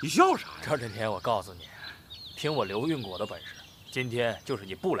你笑啥呀？赵振天，我告诉你，凭我刘运国的本事，今天就是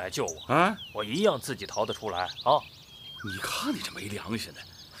你不来救我，啊，我一样自己逃得出来啊！你看你这没良心的，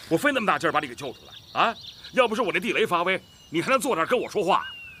我费那么大劲儿把你给救出来啊！要不是我那地雷发威，你还能坐这儿跟我说话？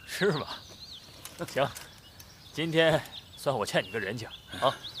是吗？行，今天算我欠你个人情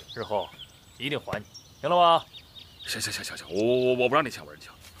啊，日后一定还你，行了吧？行，我不让你欠我人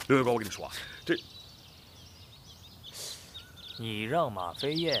情。刘月光，我跟你说啊，这。你让马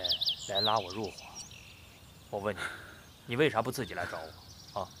飞燕来拉我入伙，我问你，你为啥不自己来找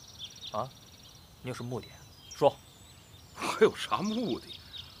我？啊，你有什么目的？说。还有啥目的？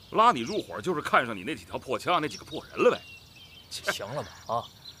拉你入伙就是看上你那几条破枪，那几个破人了呗。行了吧？啊，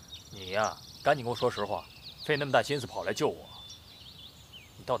你呀，赶紧跟我说实话，费那么大心思跑来救我，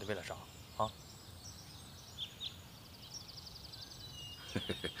你到底为了啥？啊？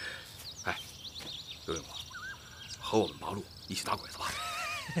哎，刘云华，和我们八路一起打鬼子吧。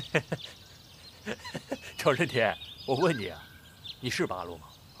赵振天，我问你啊，你是八路吗？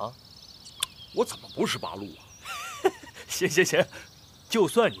啊？我怎么不是八路啊？行，就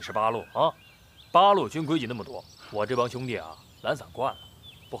算你是八路啊，八路军规矩那么多，我这帮兄弟啊懒散惯了，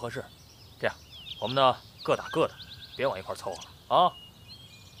不合适。这样，我们呢各打各的，别往一块凑合了啊。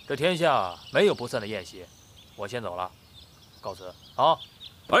这天下没有不散的宴席，我先走了，告辞啊。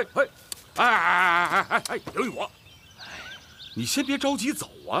哎，刘玉国，你先别着急走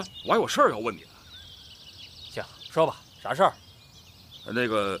啊，我还有事儿要问你呢。行，说吧，啥事儿？那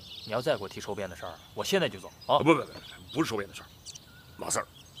个，你要再给我提收编的事儿，我现在就走啊！不是收编的事儿，马四儿。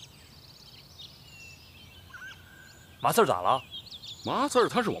马四儿咋了？马四儿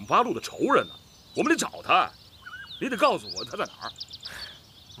他是我们八路的仇人呢，我们得找他，你得告诉我他在哪儿。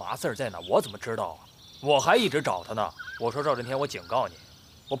马四儿在哪？我怎么知道啊？我还一直找他呢。我说赵振天，我警告你，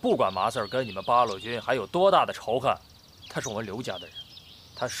我不管马四儿跟你们八路军还有多大的仇恨，他是我们刘家的人，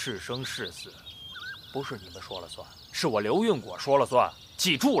他是生是死，不是你们说了算，是我刘运果说了算，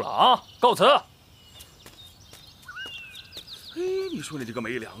记住了啊！告辞。你说你这个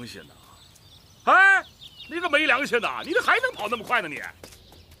没良心的，哎，你这个没良心的，你这还能跑那么快呢你？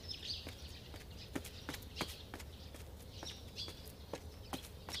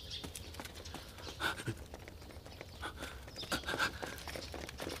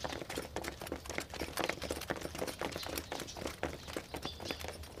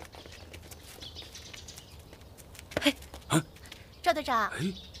赵队长，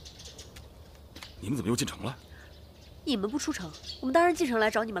哎，你们怎么又进城了？你们不出城，我们当然进城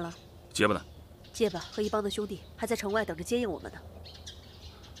来找你们了。结巴呢？结巴和一帮的兄弟还在城外等着接应我们呢。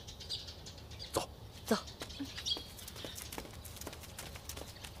走。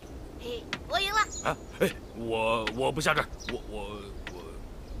嘿，我赢了。啊，哎，我不下这儿，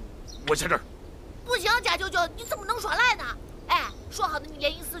我下这儿。不行，贾舅舅，你怎么能耍赖呢？哎，说好的你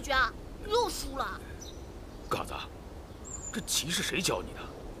连赢4局啊，你又输了。嘎子，这棋是谁教你的？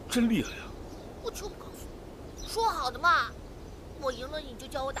真厉害呀！我就不告诉你，说好的嘛。我赢了你就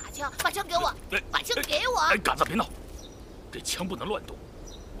叫我打枪，把枪给我，把枪给我！哎，杆子别闹，这枪不能乱动。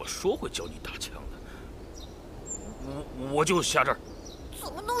我说会教你打枪的，我就下这儿。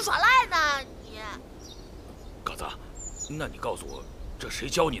怎么能耍赖呢你？杆子，那你告诉我，这谁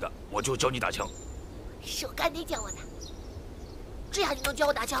教你的，我就教你打枪。是我干爹教我的，这样你能教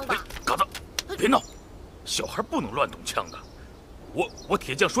我打枪吧？杆子，别闹，小孩不能乱动枪的。我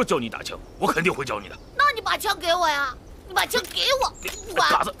铁匠说教你打枪，我肯定会教你的。那你把枪给我呀！你把枪给我！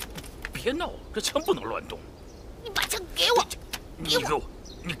杆子，别闹，这枪不能乱动。你把枪给我！你给我！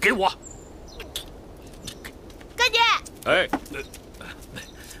你给我！干爹！哎，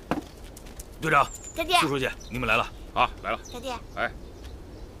队长，干爹，苏书记，你们来了啊，来了。干爹，哎，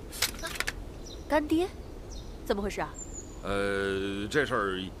干爹，怎么回事啊？这事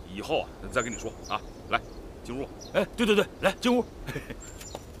儿以后啊再跟你说啊。来，进屋。哎，对，来进屋。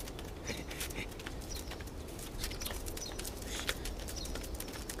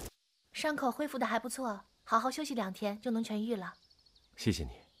伤口恢复的还不错，好好休息2天就能痊愈了。谢谢你，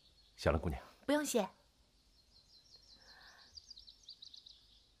小兰姑娘。不用谢。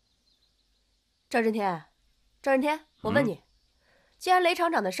赵振天，我问你，既然雷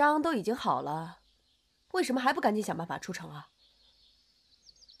厂长的伤都已经好了，为什么还不赶紧想办法出城啊？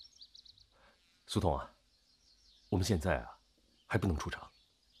苏童啊，我们现在啊还不能出城，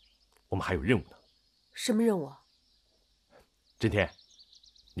我们还有任务呢。什么任务啊？振天，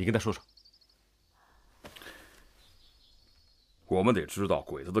你跟他说说。我们得知道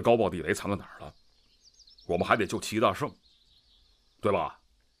鬼子的高爆地雷藏在哪儿了，我们还得救齐大胜，对吧？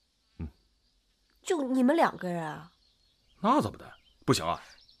就你们2个人啊？那怎么的？不行啊！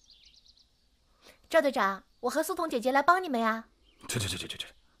赵队长，我和苏童姐姐来帮你们呀。去，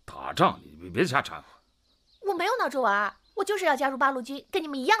打仗你别瞎掺和。我没有闹着玩，我就是要加入八路军，跟你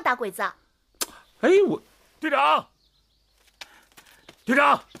们一样打鬼子。哎，队长，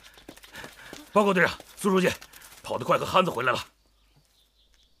报告队长，苏书记跑得快和憨子回来了。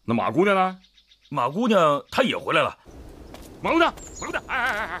那马姑娘呢？马姑娘她也回来了。马姑娘，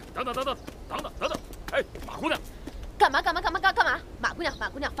哎，等等，哎，马姑娘，干嘛？马姑娘，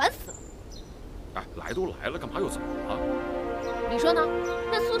烦死了！哎，来都来了，干嘛又走了？你说呢？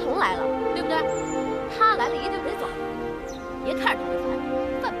那苏童来了，对不对？他来了也得走，别看着他就烦，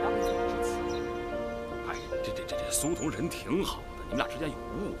犯不着跟自己置气。哎，这苏童人挺好的，你们俩之间有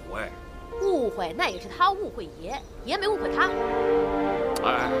误会。误会那也是他误会爷，爷没误会他。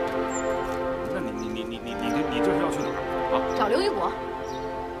哎，那你这是要去哪儿啊？找刘一国。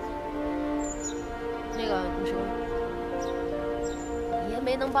那个你说，爷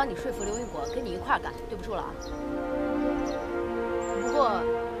没能帮你说服刘一国跟你一块儿干，对不住了啊。不过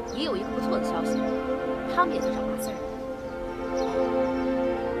也有一个不错的消息，他们也在找麻丝儿。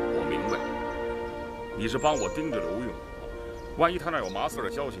我明白，你是帮我盯着刘运国，万一他那有麻丝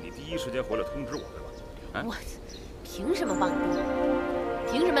的消息，你第一时间回来通知我，对吧？哎，我凭什么帮你盯着？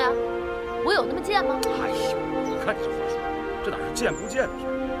凭什么呀？我有那么贱吗？哎呦，你看你这话说，这哪是贱不贱的事儿？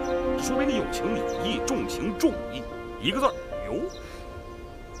这说明你有情有义，重情重义，一个字儿牛。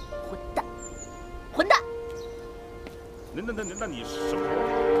混蛋！那你什么时候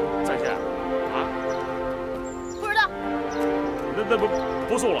再见啊？不知道。那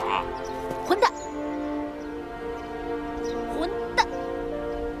不送了啊？混蛋！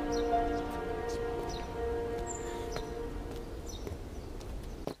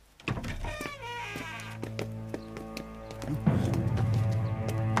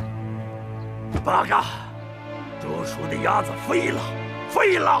八嘎！周叔的鸭子飞了！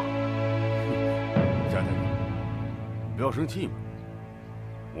夏天哥，不要生气嘛。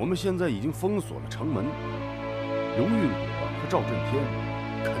我们现在已经封锁了城门，刘运国和赵振天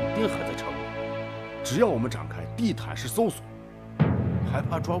肯定还在城里。只要我们展开地毯式搜索，还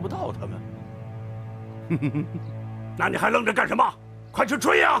怕抓不到他们？那你还愣着干什么？快去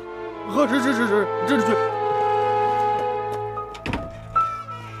追呀！这去。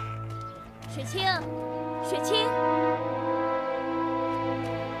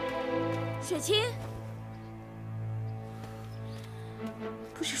雪清，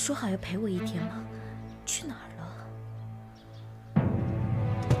不是说好要陪我1天吗？去哪儿了？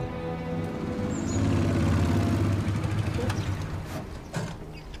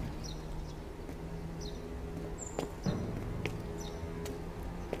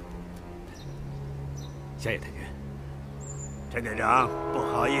夏野太君，陈队长，不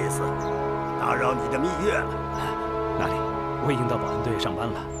好意思，打扰你的蜜月了。哪里，我已经到保安队上班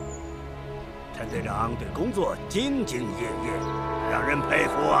了。陈队长对工作兢兢业业，让人佩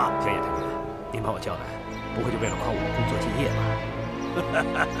服啊！夏野太君，您把我叫来，不会就为了夸我工作敬业吧？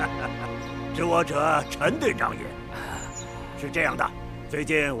知我者陈队长也。是这样的，最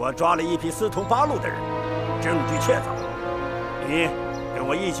近我抓了一批私通八路的人，证据确凿，你跟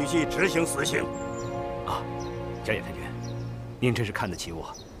我一起去执行死刑。啊，山野太君，您真是看得起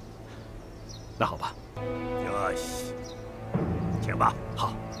我。那好吧，哟西，请吧。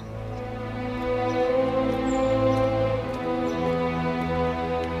好。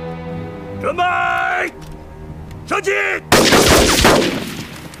准备，上进！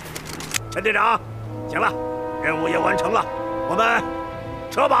陈队长，行了，任务也完成了，我们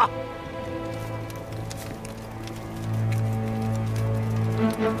撤吧。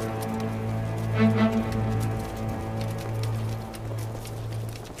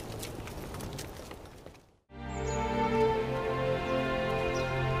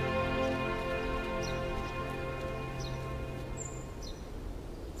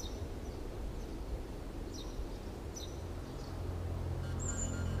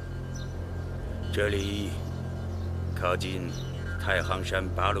这里靠近太行山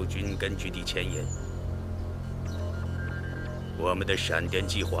八路军根据地前沿。我们的闪电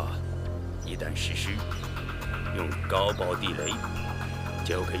计划一旦实施，用高爆地雷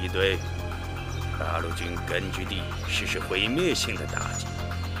就可以对八路军根据地实施毁灭性的打击。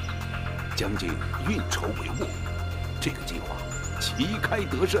将军运筹帷幄，这个计划旗开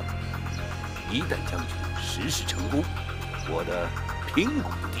得胜。一旦将军实施成功，我的平谷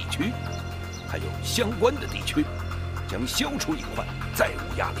地区还有相关的地区将消除隐患，再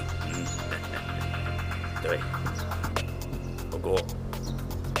无压力。对。不过，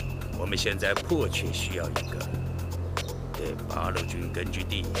我们现在迫切需要一个对八路军根据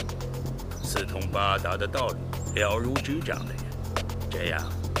地四通八达的道路了如指掌的人，这样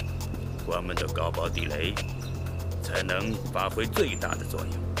我们的高爆地雷才能发挥最大的作用，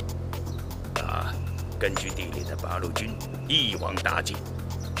把根据地里的八路军一网打尽。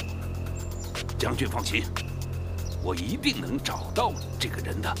将军放心，我一定能找到这个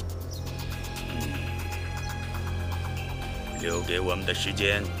人的。留给我们的时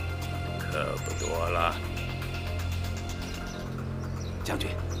间可不多了。将军，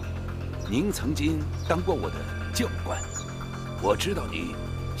您曾经当过我的教官，我知道你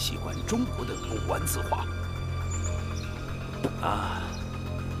喜欢中国的古玩字画。啊，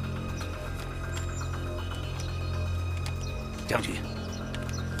将军，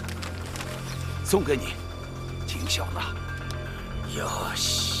送给你，请小纳。哟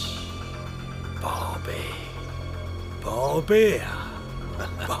西，宝贝。宝贝啊，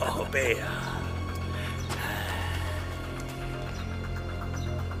宝贝啊！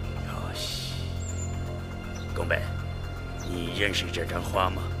哟西，宫本，你认识这张画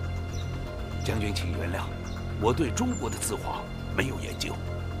吗？将军，请原谅，我对中国的字画没有研究。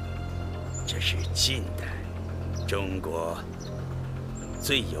这是近代中国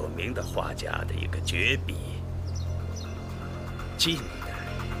最有名的画家的一个绝笔。近代，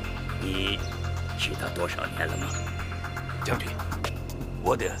你知道多少年了吗？将军，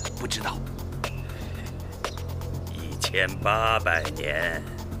我的不知道。1800年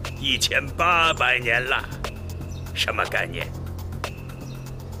，1800年了，什么概念？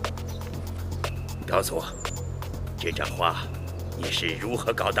告诉我，这张画你是如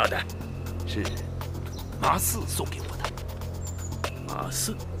何搞到的？是马四送给我的。马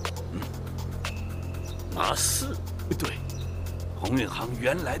四？马四？对，鸿运行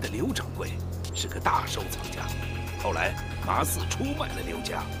原来的刘掌柜是个大收藏家。后来马四出卖了刘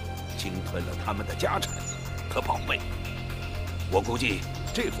家，侵吞了他们的家产和宝贝。我估计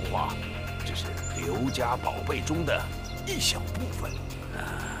这幅画只是刘家宝贝中的一小部分。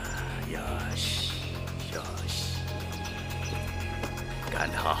哟西，哟西，干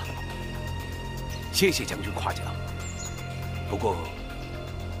得好！谢谢将军夸奖。不过，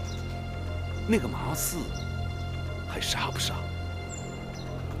那个马四还杀不杀？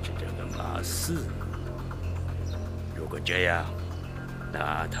这个马四。如果这样，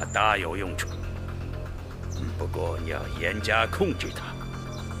那他大有用处。不过你要严加控制他，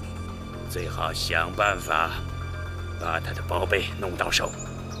最好想办法把他的宝贝弄到手。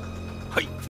嘿，